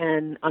out,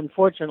 and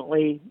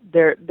unfortunately,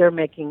 they're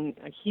making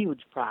a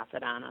huge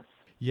profit on us.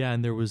 Yeah,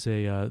 and there was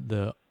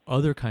the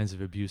other kinds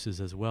of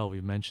abuses as well.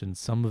 We mentioned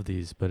some of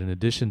these, but in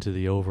addition to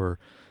the over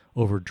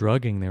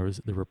drugging, there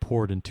was the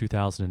report in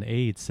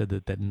 2008 said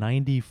that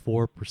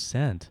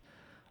 94%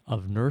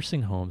 of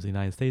nursing homes in the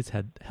United States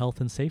had health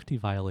and safety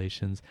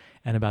violations,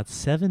 and about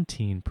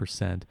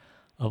 17%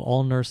 of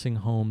all nursing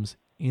homes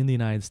in the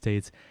United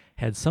States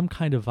had some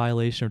kind of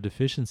violation or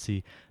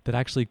deficiency that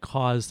actually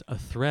caused a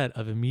threat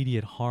of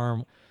immediate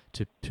harm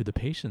to the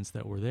patients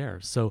that were there.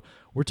 So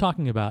we're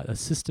talking about a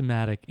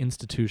systematic,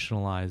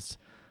 institutionalized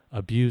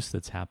abuse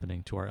that's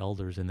happening to our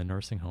elders in the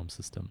nursing home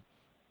system.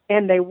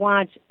 And they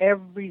watch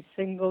every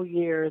single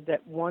year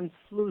that once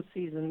flu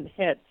season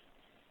hits,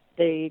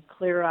 they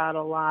clear out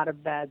a lot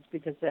of beds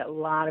because a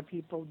lot of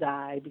people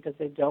die because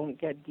they don't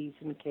get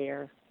decent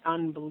care.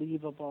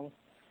 Unbelievable.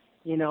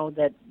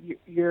 That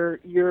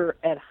you're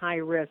at high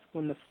risk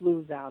when the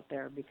flu's out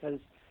there because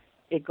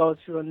it goes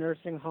through a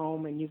nursing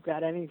home and you've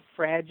got any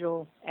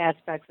fragile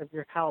aspects of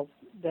your health,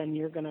 then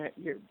you're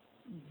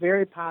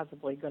very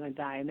possibly going to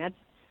die. And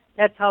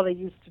That's how they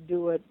used to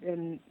do it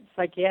in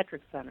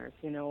psychiatric centers.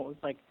 It was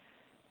like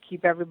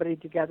keep everybody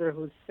together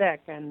who's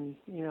sick, and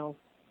they'll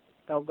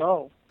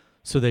go.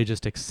 So they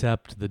just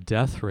accept the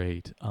death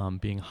rate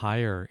being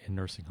higher in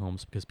nursing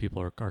homes because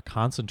people are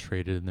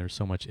concentrated and there's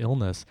so much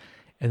illness.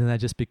 And then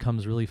that just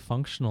becomes really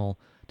functional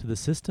to the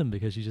system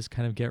because you just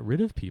kind of get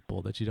rid of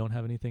people that you don't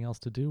have anything else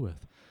to do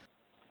with.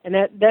 And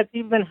that's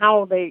even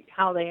how they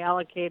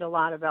allocate a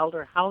lot of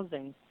elder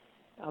housing.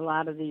 A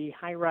lot of the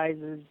high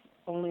rises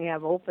only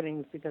have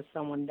openings because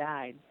someone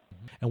died.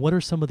 And what are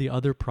some of the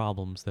other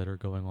problems that are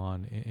going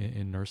on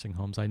in nursing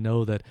homes? I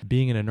know that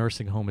being in a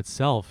nursing home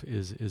itself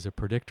is a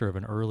predictor of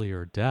an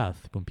earlier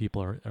death. When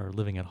people are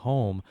living at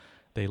home,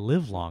 they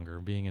live longer.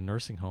 Being in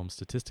nursing homes,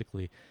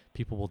 statistically,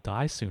 people will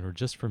die sooner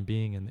just from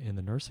being in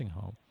the nursing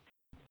home.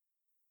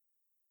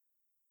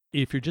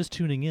 If you're just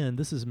tuning in,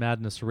 this is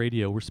Madness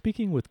Radio. We're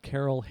speaking with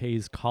Carol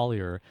Hayes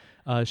Collier.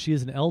 She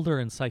is an elder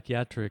and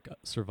psychiatric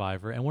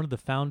survivor and one of the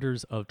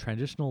founders of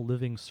Transitional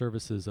Living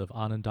Services of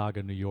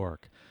Onondaga, New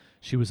York.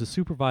 She was a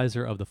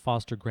supervisor of the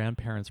Foster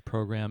Grandparents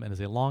Program and is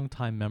a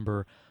longtime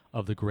member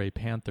of the Gray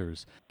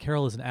Panthers.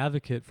 Carol is an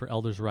advocate for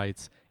elders'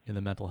 rights in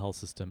the mental health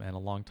system and a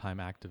longtime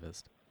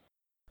activist.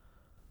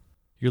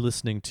 You're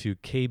listening to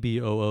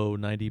KBOO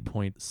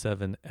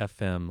 90.7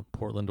 FM,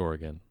 Portland,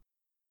 Oregon.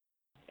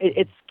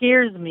 It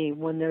scares me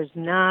when there's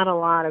not a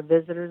lot of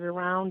visitors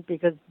around,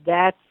 because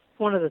that's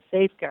one of the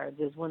safeguards,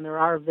 is when there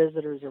are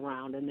visitors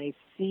around and they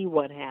see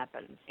what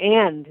happens.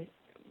 And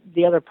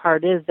the other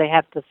part is they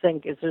have to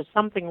think, is there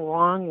something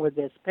wrong with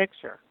this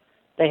picture?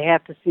 They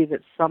have to see that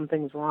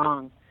something's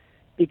wrong.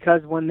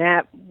 Because when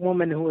that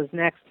woman who was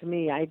next to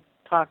me, I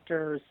talked to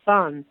her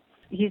son,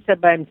 he said,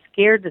 but I'm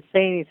scared to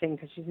say anything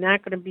because she's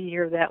not going to be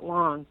here that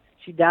long.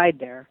 She died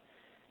there.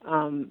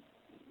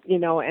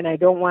 And I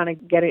don't want to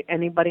get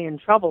anybody in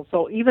trouble.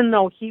 So even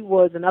though he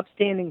was an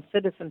upstanding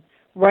citizen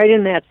right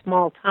in that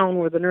small town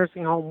where the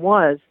nursing home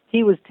was,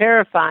 he was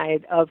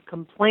terrified of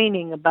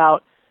complaining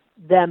about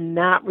them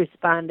not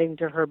responding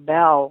to her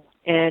bell.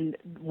 And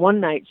one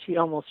night she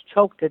almost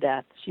choked to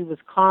death. She was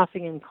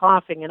coughing,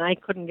 and I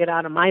couldn't get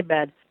out of my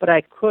bed, but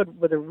I could,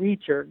 with a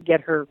reacher,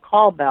 get her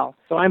call bell.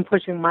 So I'm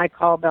pushing my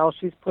call bell,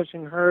 she's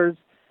pushing hers.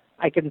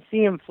 I can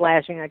see him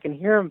flashing, I can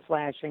hear him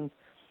flashing.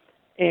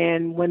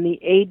 And when the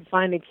aide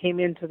finally came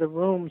into the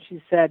room,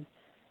 she said,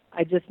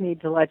 I just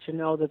need to let you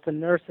know that the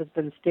nurse has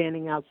been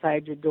standing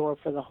outside your door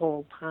for the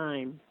whole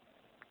time,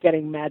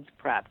 getting meds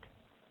prepped.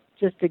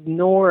 Just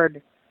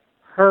ignored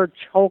her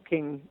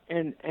choking,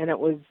 and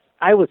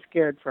I was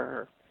scared for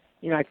her.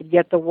 I could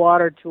get the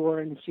water to her,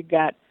 and she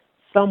got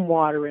some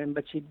water in,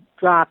 but she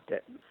dropped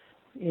it.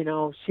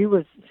 She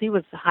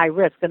was high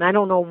risk, and I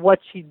don't know what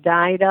she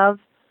died of,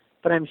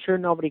 but I'm sure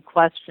nobody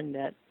questioned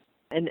it.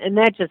 And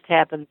that just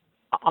happens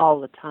all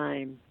the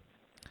time.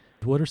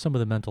 What are some of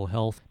the mental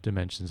health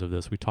dimensions of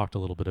this? We talked a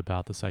little bit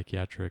about the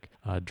psychiatric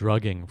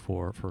drugging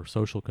for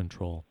social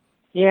control.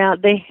 Yeah,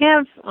 they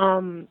have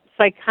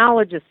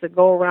psychologists that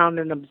go around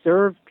and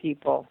observe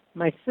people.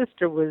 My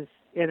sister was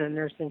in a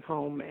nursing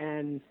home,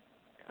 and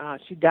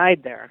she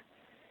died there,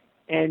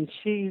 and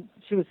she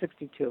was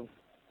 62.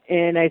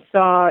 And I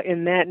saw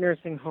in that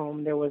nursing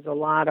home there was a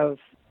lot of,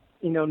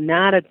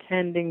 not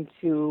attending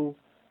to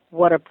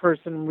what a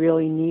person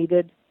really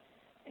needed,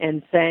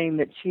 and saying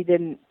that she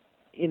didn't,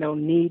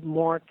 need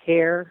more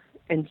care.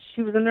 And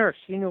she was a nurse.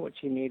 She knew what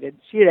she needed.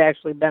 She had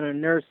actually been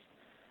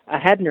a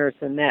head nurse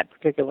in that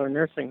particular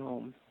nursing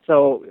home.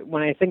 So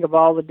when I think of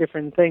all the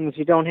different things,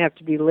 you don't have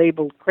to be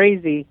labeled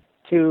crazy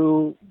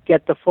to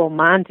get the full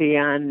Monty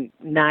on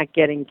not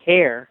getting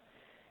care.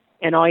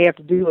 And all you have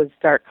to do is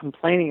start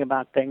complaining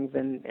about things,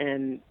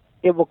 and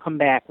it will come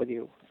back with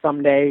you.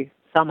 Someday,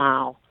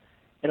 somehow,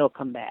 it'll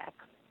come back.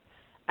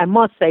 I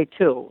must say,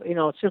 too,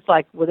 it's just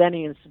like with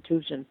any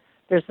institution,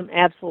 there's some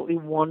absolutely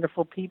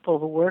wonderful people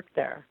who work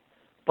there,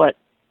 but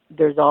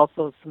there's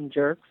also some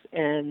jerks,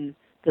 and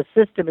the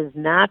system is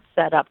not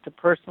set up to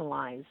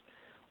personalize.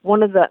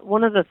 One of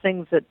the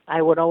things that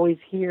I would always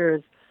hear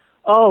is,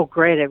 oh,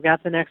 great, I've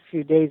got the next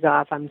few days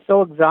off. I'm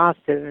so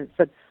exhausted. And it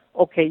said,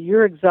 okay,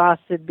 you're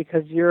exhausted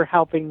because you're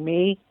helping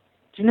me.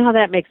 Do you know how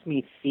that makes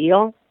me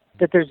feel?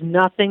 That there's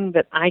nothing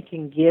that I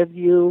can give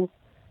you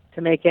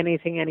to make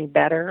anything any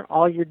better.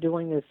 All you're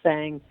doing is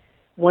saying,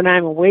 when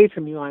I'm away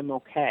from you, I'm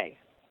okay.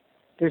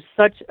 There's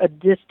such a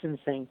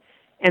distancing,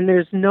 and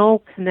there's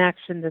no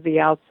connection to the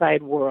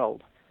outside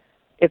world.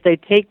 If they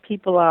take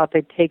people out,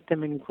 they take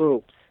them in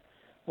groups.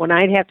 When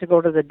I'd have to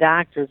go to the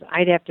doctors,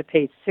 I'd have to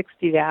pay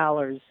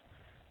 $60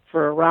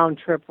 for a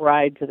round-trip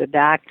ride to the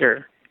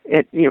doctor,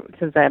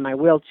 since I have my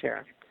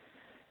wheelchair.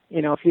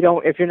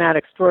 If you're not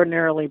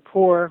extraordinarily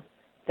poor,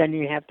 then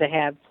you have to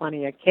have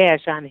plenty of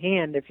cash on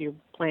hand if you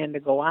plan to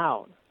go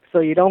out. So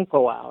you don't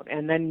go out.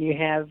 And then you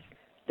have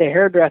the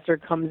hairdresser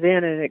comes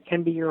in, and it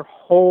can be your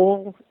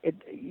whole,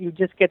 you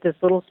just get this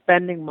little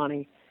spending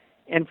money.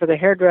 And for the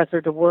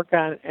hairdresser to work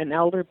on an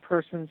elder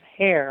person's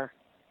hair,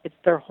 it's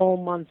their whole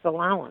month's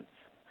allowance.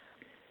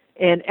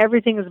 And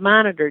everything is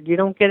monitored. You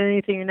don't get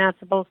anything you're not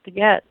supposed to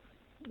get.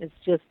 It's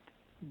just,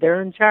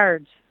 they're in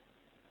charge.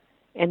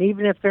 And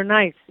even if they're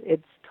nice,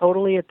 it's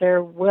totally at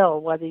their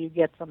will whether you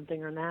get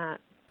something or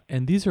not.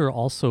 And these are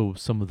also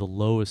some of the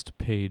lowest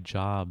paid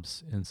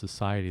jobs in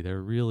society. They're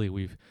really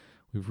we've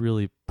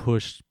really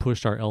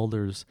pushed our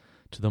elders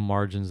to the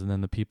margins, and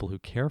then the people who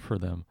care for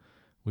them,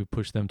 we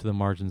push them to the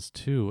margins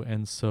too.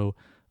 And so,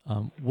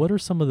 what are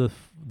some of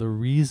the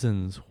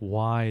reasons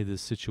why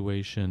this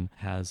situation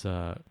has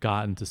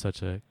gotten to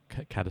such a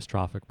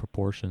catastrophic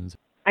proportions?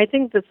 I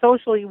think that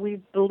socially we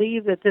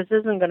believe that this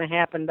isn't going to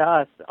happen to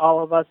us,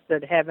 all of us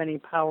that have any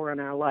power in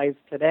our lives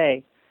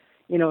today.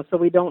 So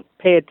we don't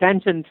pay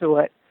attention to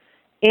it.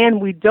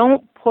 And we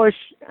don't push,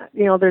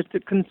 there's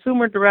the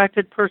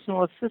consumer-directed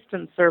personal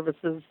assistance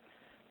services.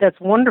 That's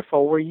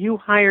wonderful, where you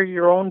hire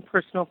your own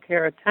personal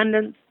care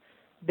attendants.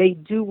 They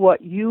do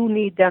what you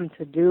need them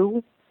to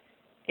do,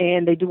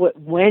 and they do it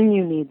when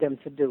you need them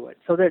to do it.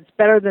 So that's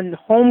better than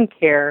home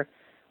care,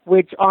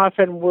 which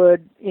often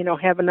would,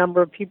 have a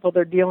number of people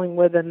they're dealing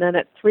with, and then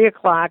at 3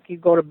 o'clock you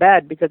go to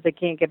bed because they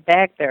can't get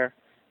back there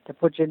to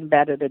put you in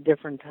bed at a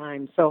different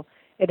time. So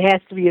it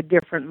has to be a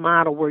different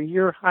model where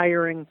you're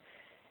hiring,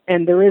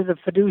 and there is a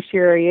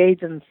fiduciary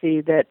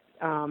agency that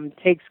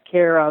takes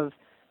care of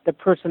the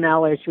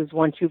personnel issues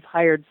once you've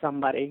hired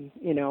somebody,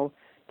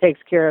 takes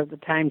care of the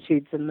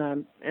timesheets and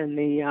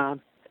the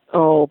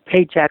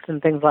paychecks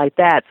and things like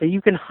that. So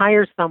you can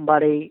hire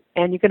somebody,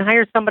 and you can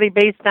hire somebody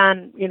based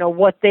on,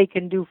 what they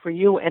can do for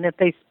you. And if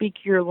they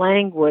speak your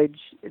language,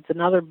 it's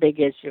another big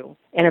issue.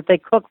 And if they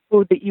cook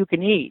food that you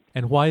can eat.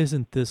 And why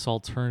isn't this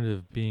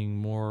alternative being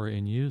more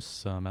in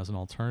use as an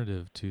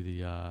alternative to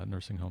the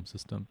nursing home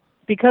system?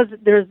 Because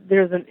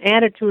there's an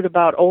attitude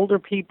about older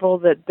people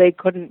that they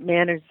couldn't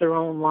manage their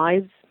own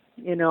lives,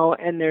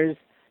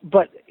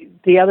 but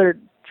the other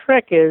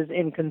trick is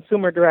in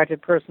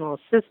consumer-directed personal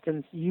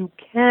assistance, you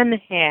can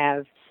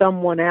have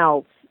someone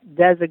else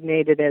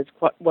designated as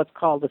what's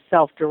called a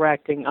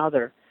self-directing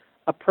other,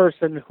 a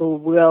person who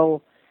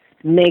will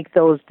make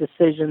those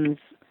decisions,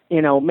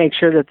 make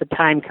sure that the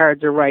time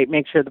cards are right,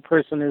 make sure the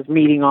person is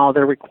meeting all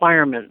their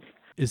requirements.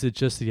 Is it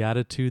just the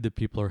attitude that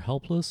people are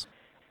helpless?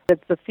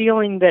 It's the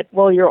feeling that,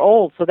 well, you're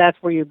old, so that's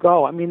where you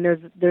go. I mean,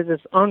 there's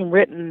this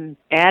unwritten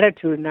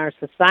attitude in our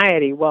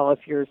society. Well, if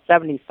you're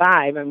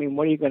 75,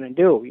 what are you going to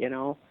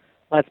do?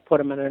 Let's put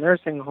them in a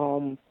nursing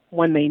home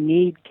when they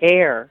need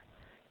care.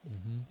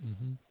 Mm-hmm,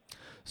 mm-hmm.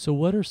 So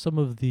what are some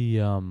of the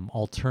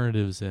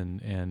alternatives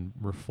and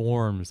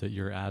reforms that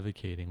you're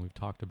advocating? We've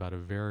talked about a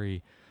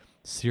very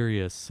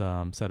serious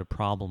set of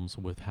problems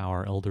with how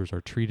our elders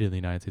are treated in the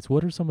United States.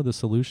 What are some of the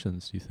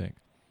solutions, you think?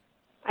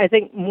 I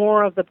think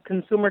more of the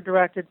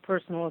consumer-directed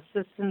personal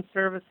assistance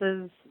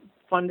services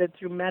funded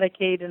through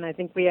Medicaid, and I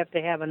think we have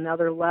to have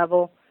another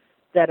level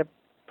that a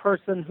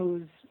person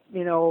who's,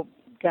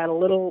 got a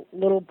little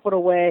put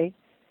away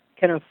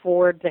can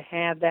afford to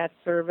have that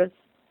service,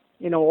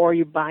 or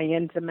you buy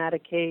into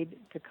Medicaid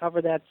to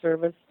cover that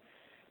service.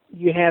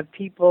 You have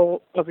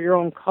people of your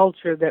own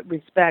culture that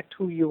respect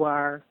who you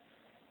are.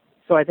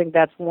 So I think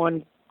that's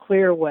one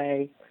clear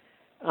way.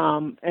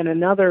 And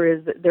another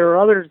is that there are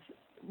other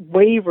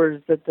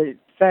waivers that the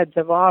feds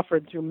have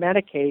offered through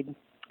Medicaid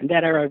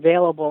that are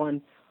available,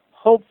 and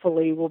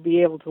hopefully we'll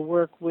be able to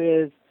work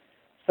with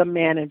some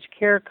managed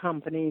care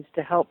companies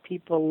to help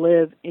people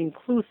live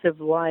inclusive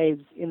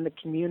lives in the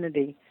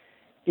community.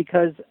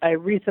 Because I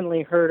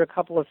recently heard a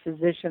couple of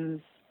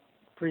physicians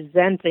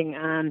presenting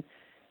on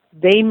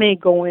they may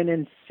go in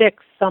and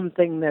fix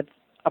something that's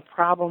a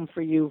problem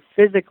for you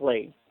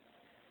physically,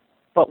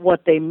 but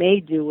what they may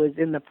do is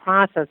in the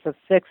process of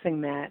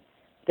fixing that,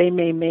 they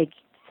may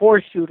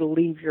force you to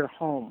leave your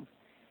home.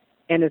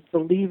 And it's the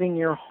leaving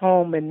your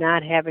home and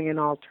not having an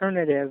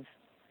alternative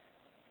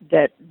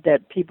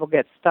that people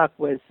get stuck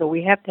with. So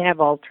we have to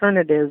have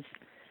alternatives.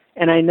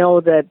 And I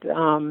know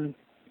that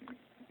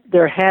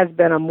there has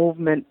been a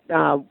movement.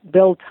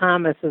 Bill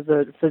Thomas is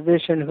a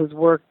physician who's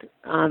worked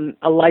on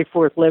A Life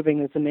Worth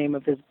Living is the name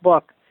of his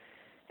book.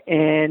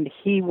 And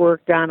he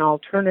worked on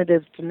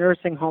alternatives to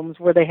nursing homes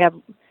where they have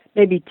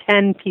maybe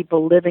 10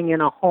 people living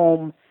in a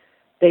home.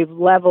 They've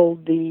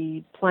leveled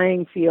the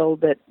playing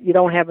field that you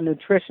don't have a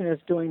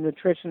nutritionist doing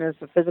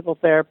nutritionist, a physical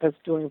therapist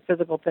doing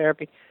physical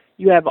therapy.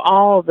 You have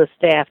all of the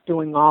staff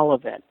doing all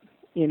of it,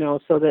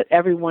 so that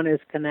everyone is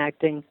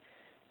connecting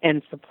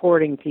and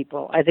supporting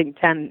people. I think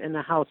 10 in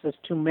the house is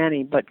too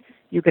many, but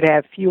you could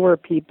have fewer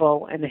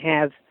people and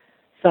have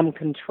some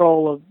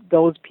control of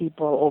those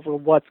people over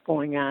what's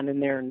going on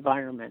in their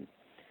environment.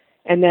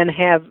 And then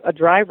have a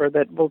driver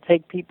that will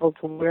take people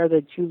to where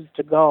they choose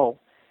to go.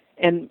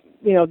 And,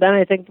 then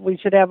I think we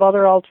should have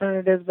other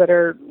alternatives that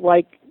are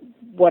like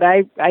what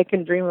I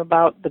can dream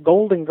about, the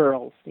Golden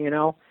Girls,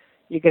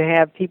 You can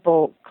have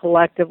people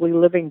collectively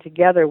living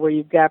together where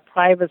you've got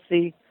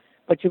privacy,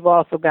 but you've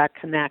also got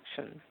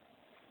connection.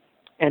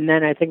 And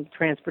then I think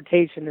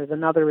transportation is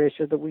another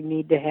issue that we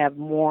need to have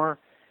more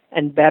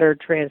and better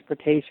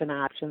transportation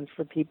options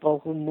for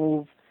people who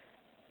move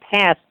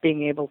past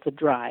being able to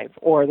drive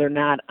or they're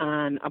not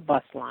on a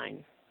bus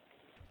line.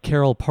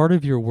 Carol, part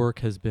of your work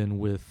has been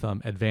with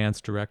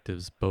advanced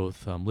directives,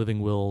 both living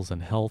wills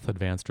and health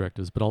advanced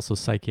directives, but also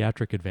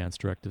psychiatric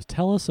advanced directives.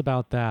 Tell us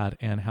about that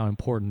and how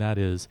important that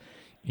is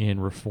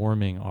in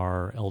reforming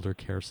our elder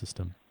care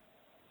system.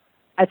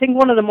 I think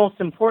one of the most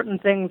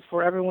important things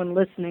for everyone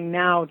listening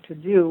now to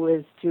do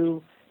is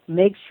to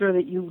make sure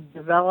that you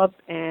develop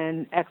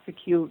and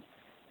execute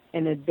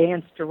an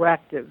advanced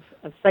directive,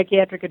 a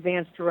psychiatric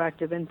advanced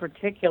directive in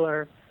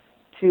particular,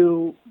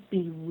 to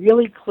be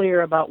really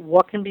clear about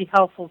what can be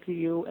helpful to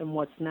you and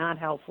what's not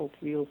helpful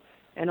to you,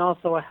 and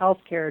also a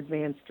healthcare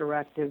advanced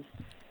directive,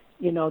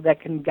 that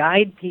can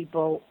guide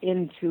people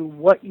into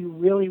what you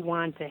really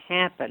want to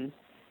happen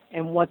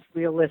and what's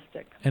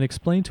realistic. And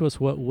explain to us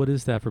what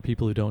is that for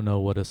people who don't know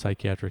what a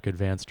psychiatric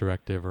advanced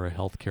directive or a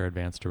healthcare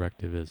advanced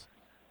directive is.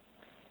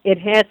 It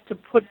has to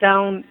put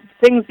down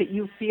things that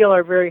you feel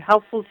are very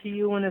helpful to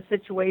you in a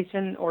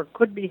situation or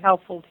could be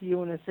helpful to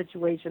you in a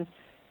situation,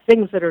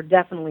 things that are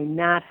definitely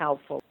not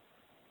helpful.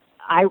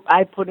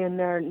 I put in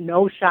there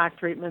no shock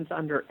treatments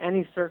under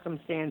any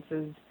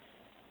circumstances.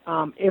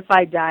 If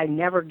I die,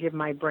 never give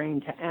my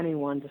brain to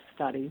anyone to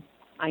study.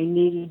 I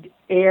need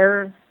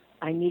air.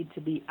 I need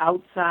to be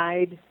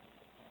outside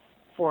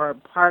for a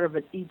part of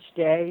it each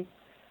day.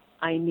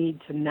 I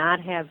need to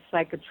not have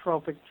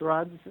psychotropic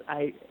drugs.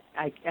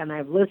 And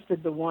I've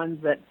listed the ones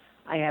that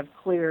I have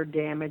clear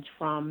damage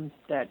from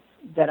that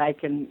I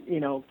can,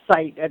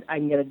 cite. I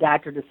can get a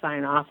doctor to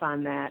sign off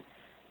on that.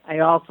 I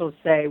also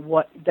say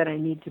that I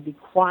need to be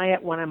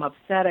quiet when I'm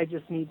upset. I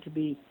just need to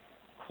be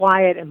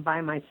quiet and by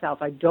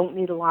myself. I don't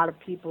need a lot of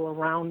people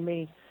around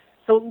me.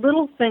 So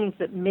little things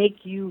that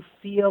make you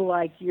feel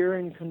like you're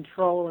in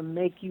control and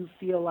make you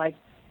feel like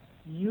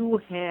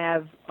you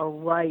have a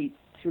right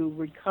to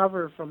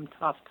recover from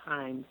tough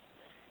times,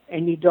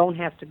 and you don't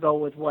have to go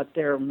with what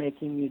they're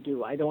making you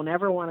do. I don't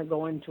ever want to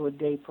go into a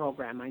day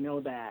program. I know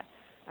that.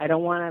 I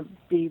don't want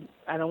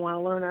to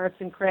learn arts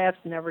and crafts.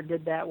 Never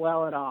did that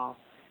well at all.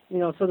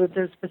 So that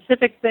there's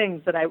specific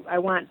things that I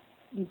want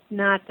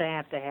not to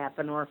have to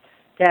happen, or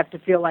to have to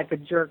feel like a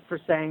jerk for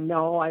saying,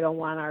 no, I don't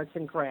want arts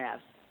and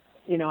crafts.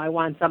 I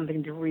want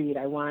something to read.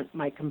 I want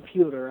my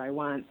computer. I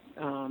want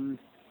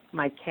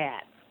my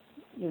cat.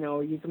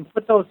 You can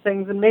put those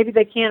things, and maybe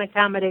they can't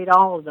accommodate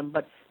all of them,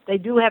 but they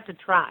do have to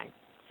try.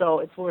 So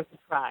it's worth a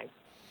try.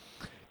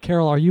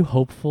 Carol, are you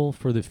hopeful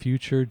for the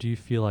future? Do you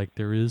feel like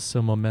there is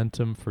some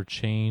momentum for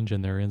change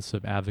and there is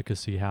some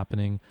advocacy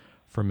happening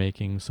for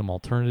making some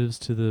alternatives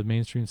to the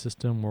mainstream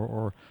system,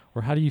 or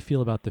how do you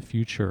feel about the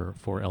future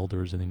for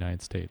elders in the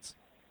United States?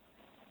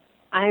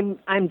 I'm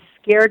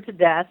scared to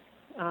death,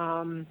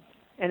 and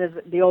as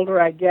the older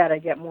I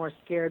get more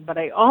scared. But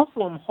I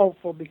also am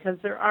hopeful because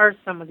there are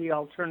some of the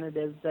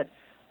alternatives that,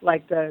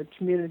 like the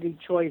Community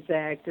Choice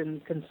Act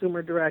and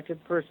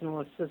consumer-directed personal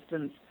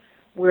assistance,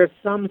 where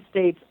some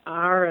states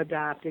are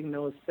adopting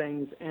those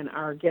things and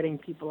are getting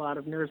people out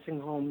of nursing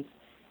homes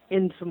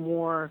into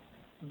more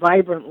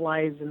vibrant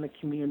lives in the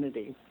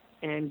community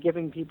and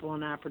giving people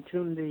an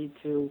opportunity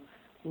to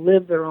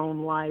live their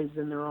own lives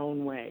in their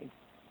own way.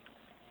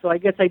 So I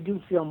guess I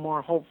do feel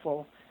more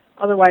hopeful.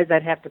 Otherwise,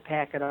 I'd have to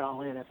pack it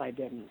all in if I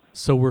didn't.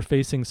 So we're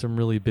facing some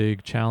really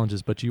big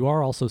challenges, but you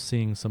are also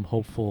seeing some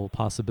hopeful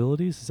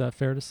possibilities. Is that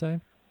fair to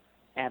say?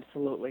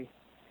 Absolutely.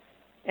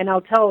 And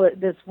I'll tell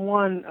it,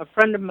 a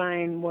friend of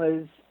mine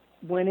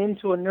went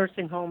into a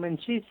nursing home, and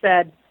she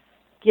said,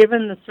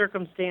 given the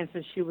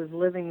circumstances she was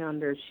living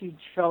under, she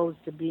chose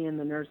to be in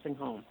the nursing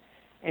home.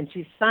 And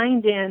she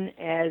signed in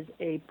as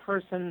a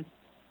person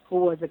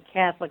who was a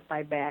Catholic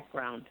by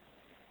background.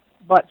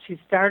 But she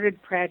started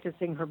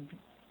practicing her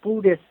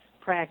Buddhist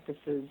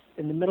practices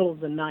in the middle of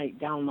the night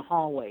down the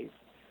hallways.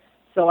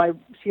 So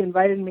she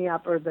invited me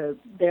up, or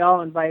they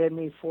all invited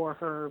me for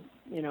her,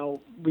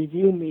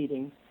 review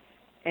meeting.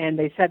 And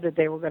they said that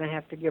they were going to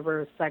have to give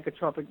her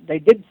they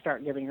did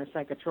start giving her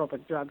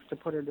psychotropic drugs to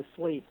put her to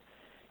sleep.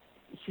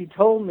 She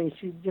told me,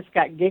 she just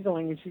got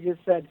giggling, and she just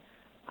said,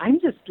 I'm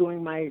just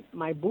doing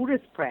my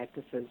Buddhist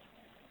practices.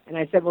 And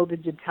I said, well,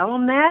 did you tell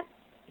them that?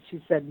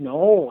 She said,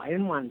 no, I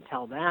didn't want to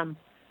tell them.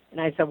 And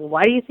I said, well,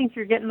 why do you think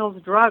you're getting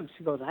those drugs?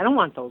 She goes, I don't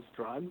want those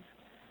drugs.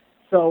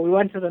 So we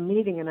went to the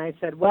meeting, and I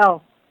said,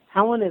 well,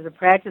 Helen is a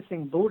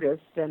practicing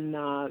Buddhist, and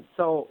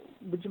so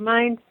would you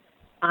mind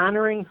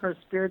honoring her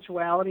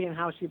spirituality and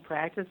how she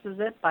practices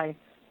it by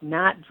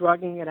not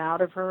drugging it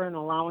out of her and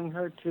allowing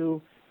her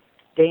to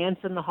dance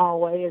in the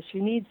hallway as she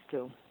needs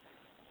to?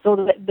 So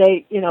that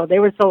they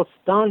were so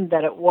stunned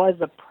that it was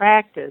a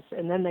practice,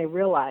 and then they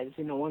realized,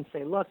 once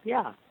they looked,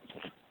 yeah.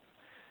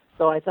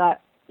 So I thought,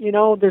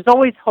 there's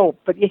always hope,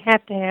 but you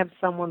have to have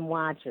someone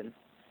watching.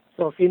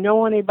 So if you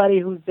know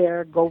anybody who's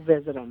there, go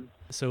visit them.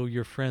 So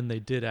your friend, they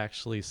did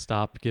actually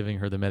stop giving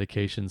her the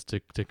medications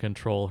to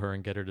control her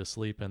and get her to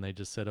sleep, and they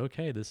just said,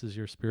 okay, this is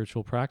your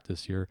spiritual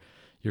practice.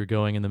 You're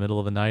going in the middle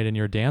of the night and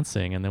you're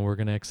dancing, and then we're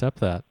going to accept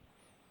that.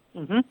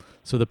 Mm-hmm.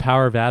 So the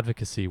power of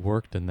advocacy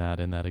worked in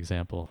that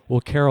example. Well,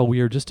 Carol,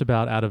 we are just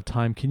about out of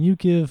time. Can you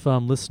give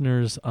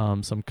listeners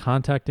some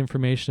contact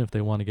information if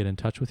they want to get in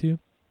touch with you?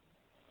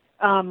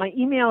 My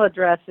email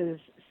address is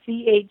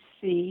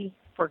chc,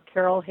 for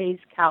Carol Hayes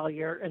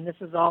Collier, and this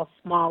is all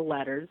small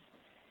letters,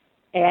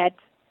 at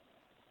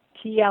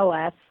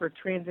TLS for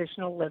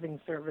Transitional Living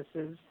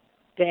Services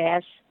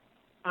dash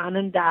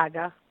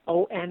Onondaga,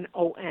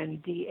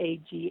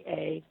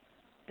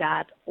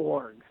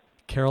 ONONDAGA.org.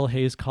 Carol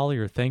Hayes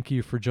Collier, thank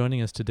you for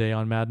joining us today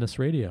on Madness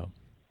Radio.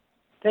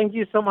 Thank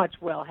you so much,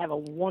 Will. Have a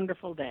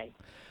wonderful day.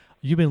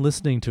 You've been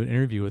listening to an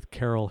interview with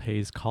Carol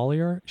Hayes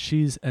Collier.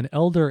 She's an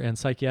elder and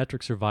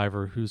psychiatric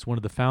survivor who's one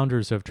of the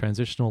founders of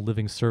Transitional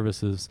Living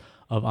Services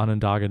of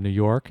Onondaga, New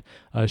York.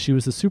 She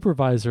was the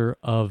supervisor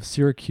of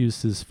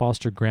Syracuse's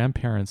foster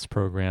grandparents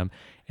program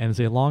and is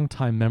a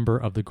longtime member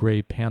of the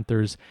Gray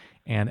Panthers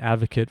and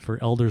advocate for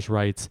elders'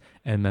 rights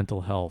and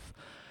mental health.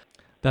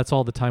 That's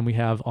all the time we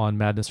have on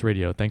Madness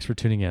Radio. Thanks for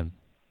tuning in.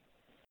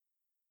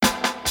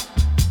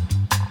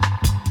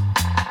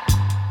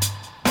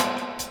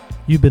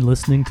 You've been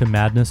listening to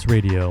Madness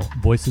Radio,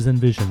 voices and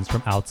visions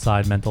from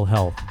outside mental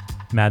health.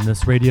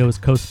 Madness Radio is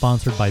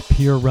co-sponsored by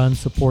peer-run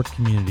support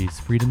communities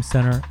Freedom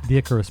Center, The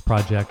Icarus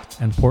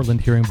Project, and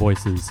Portland Hearing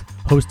Voices.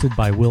 Hosted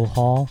by Will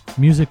Hall,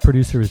 music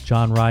producer is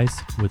John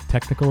Rice, with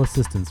technical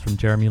assistance from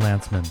Jeremy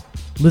Lantzman.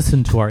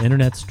 Listen to our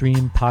internet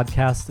stream,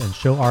 podcasts, and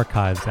show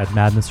archives at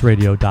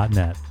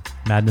madnessradio.net.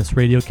 Madness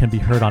Radio can be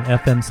heard on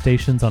FM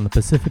stations on the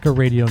Pacifica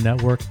Radio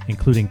Network,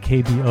 including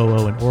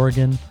KBOO in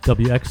Oregon,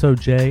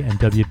 WXOJ and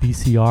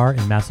WBCR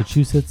in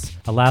Massachusetts,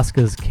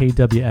 Alaska's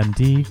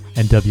KWMD,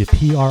 and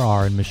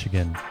WPRR in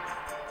Michigan.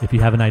 If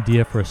you have an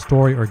idea for a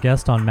story or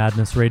guest on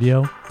Madness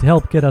Radio, to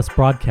help get us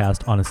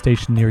broadcast on a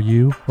station near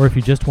you, or if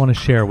you just want to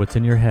share what's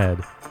in your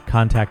head,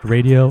 contact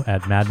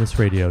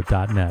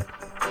radio@madnessradio.net.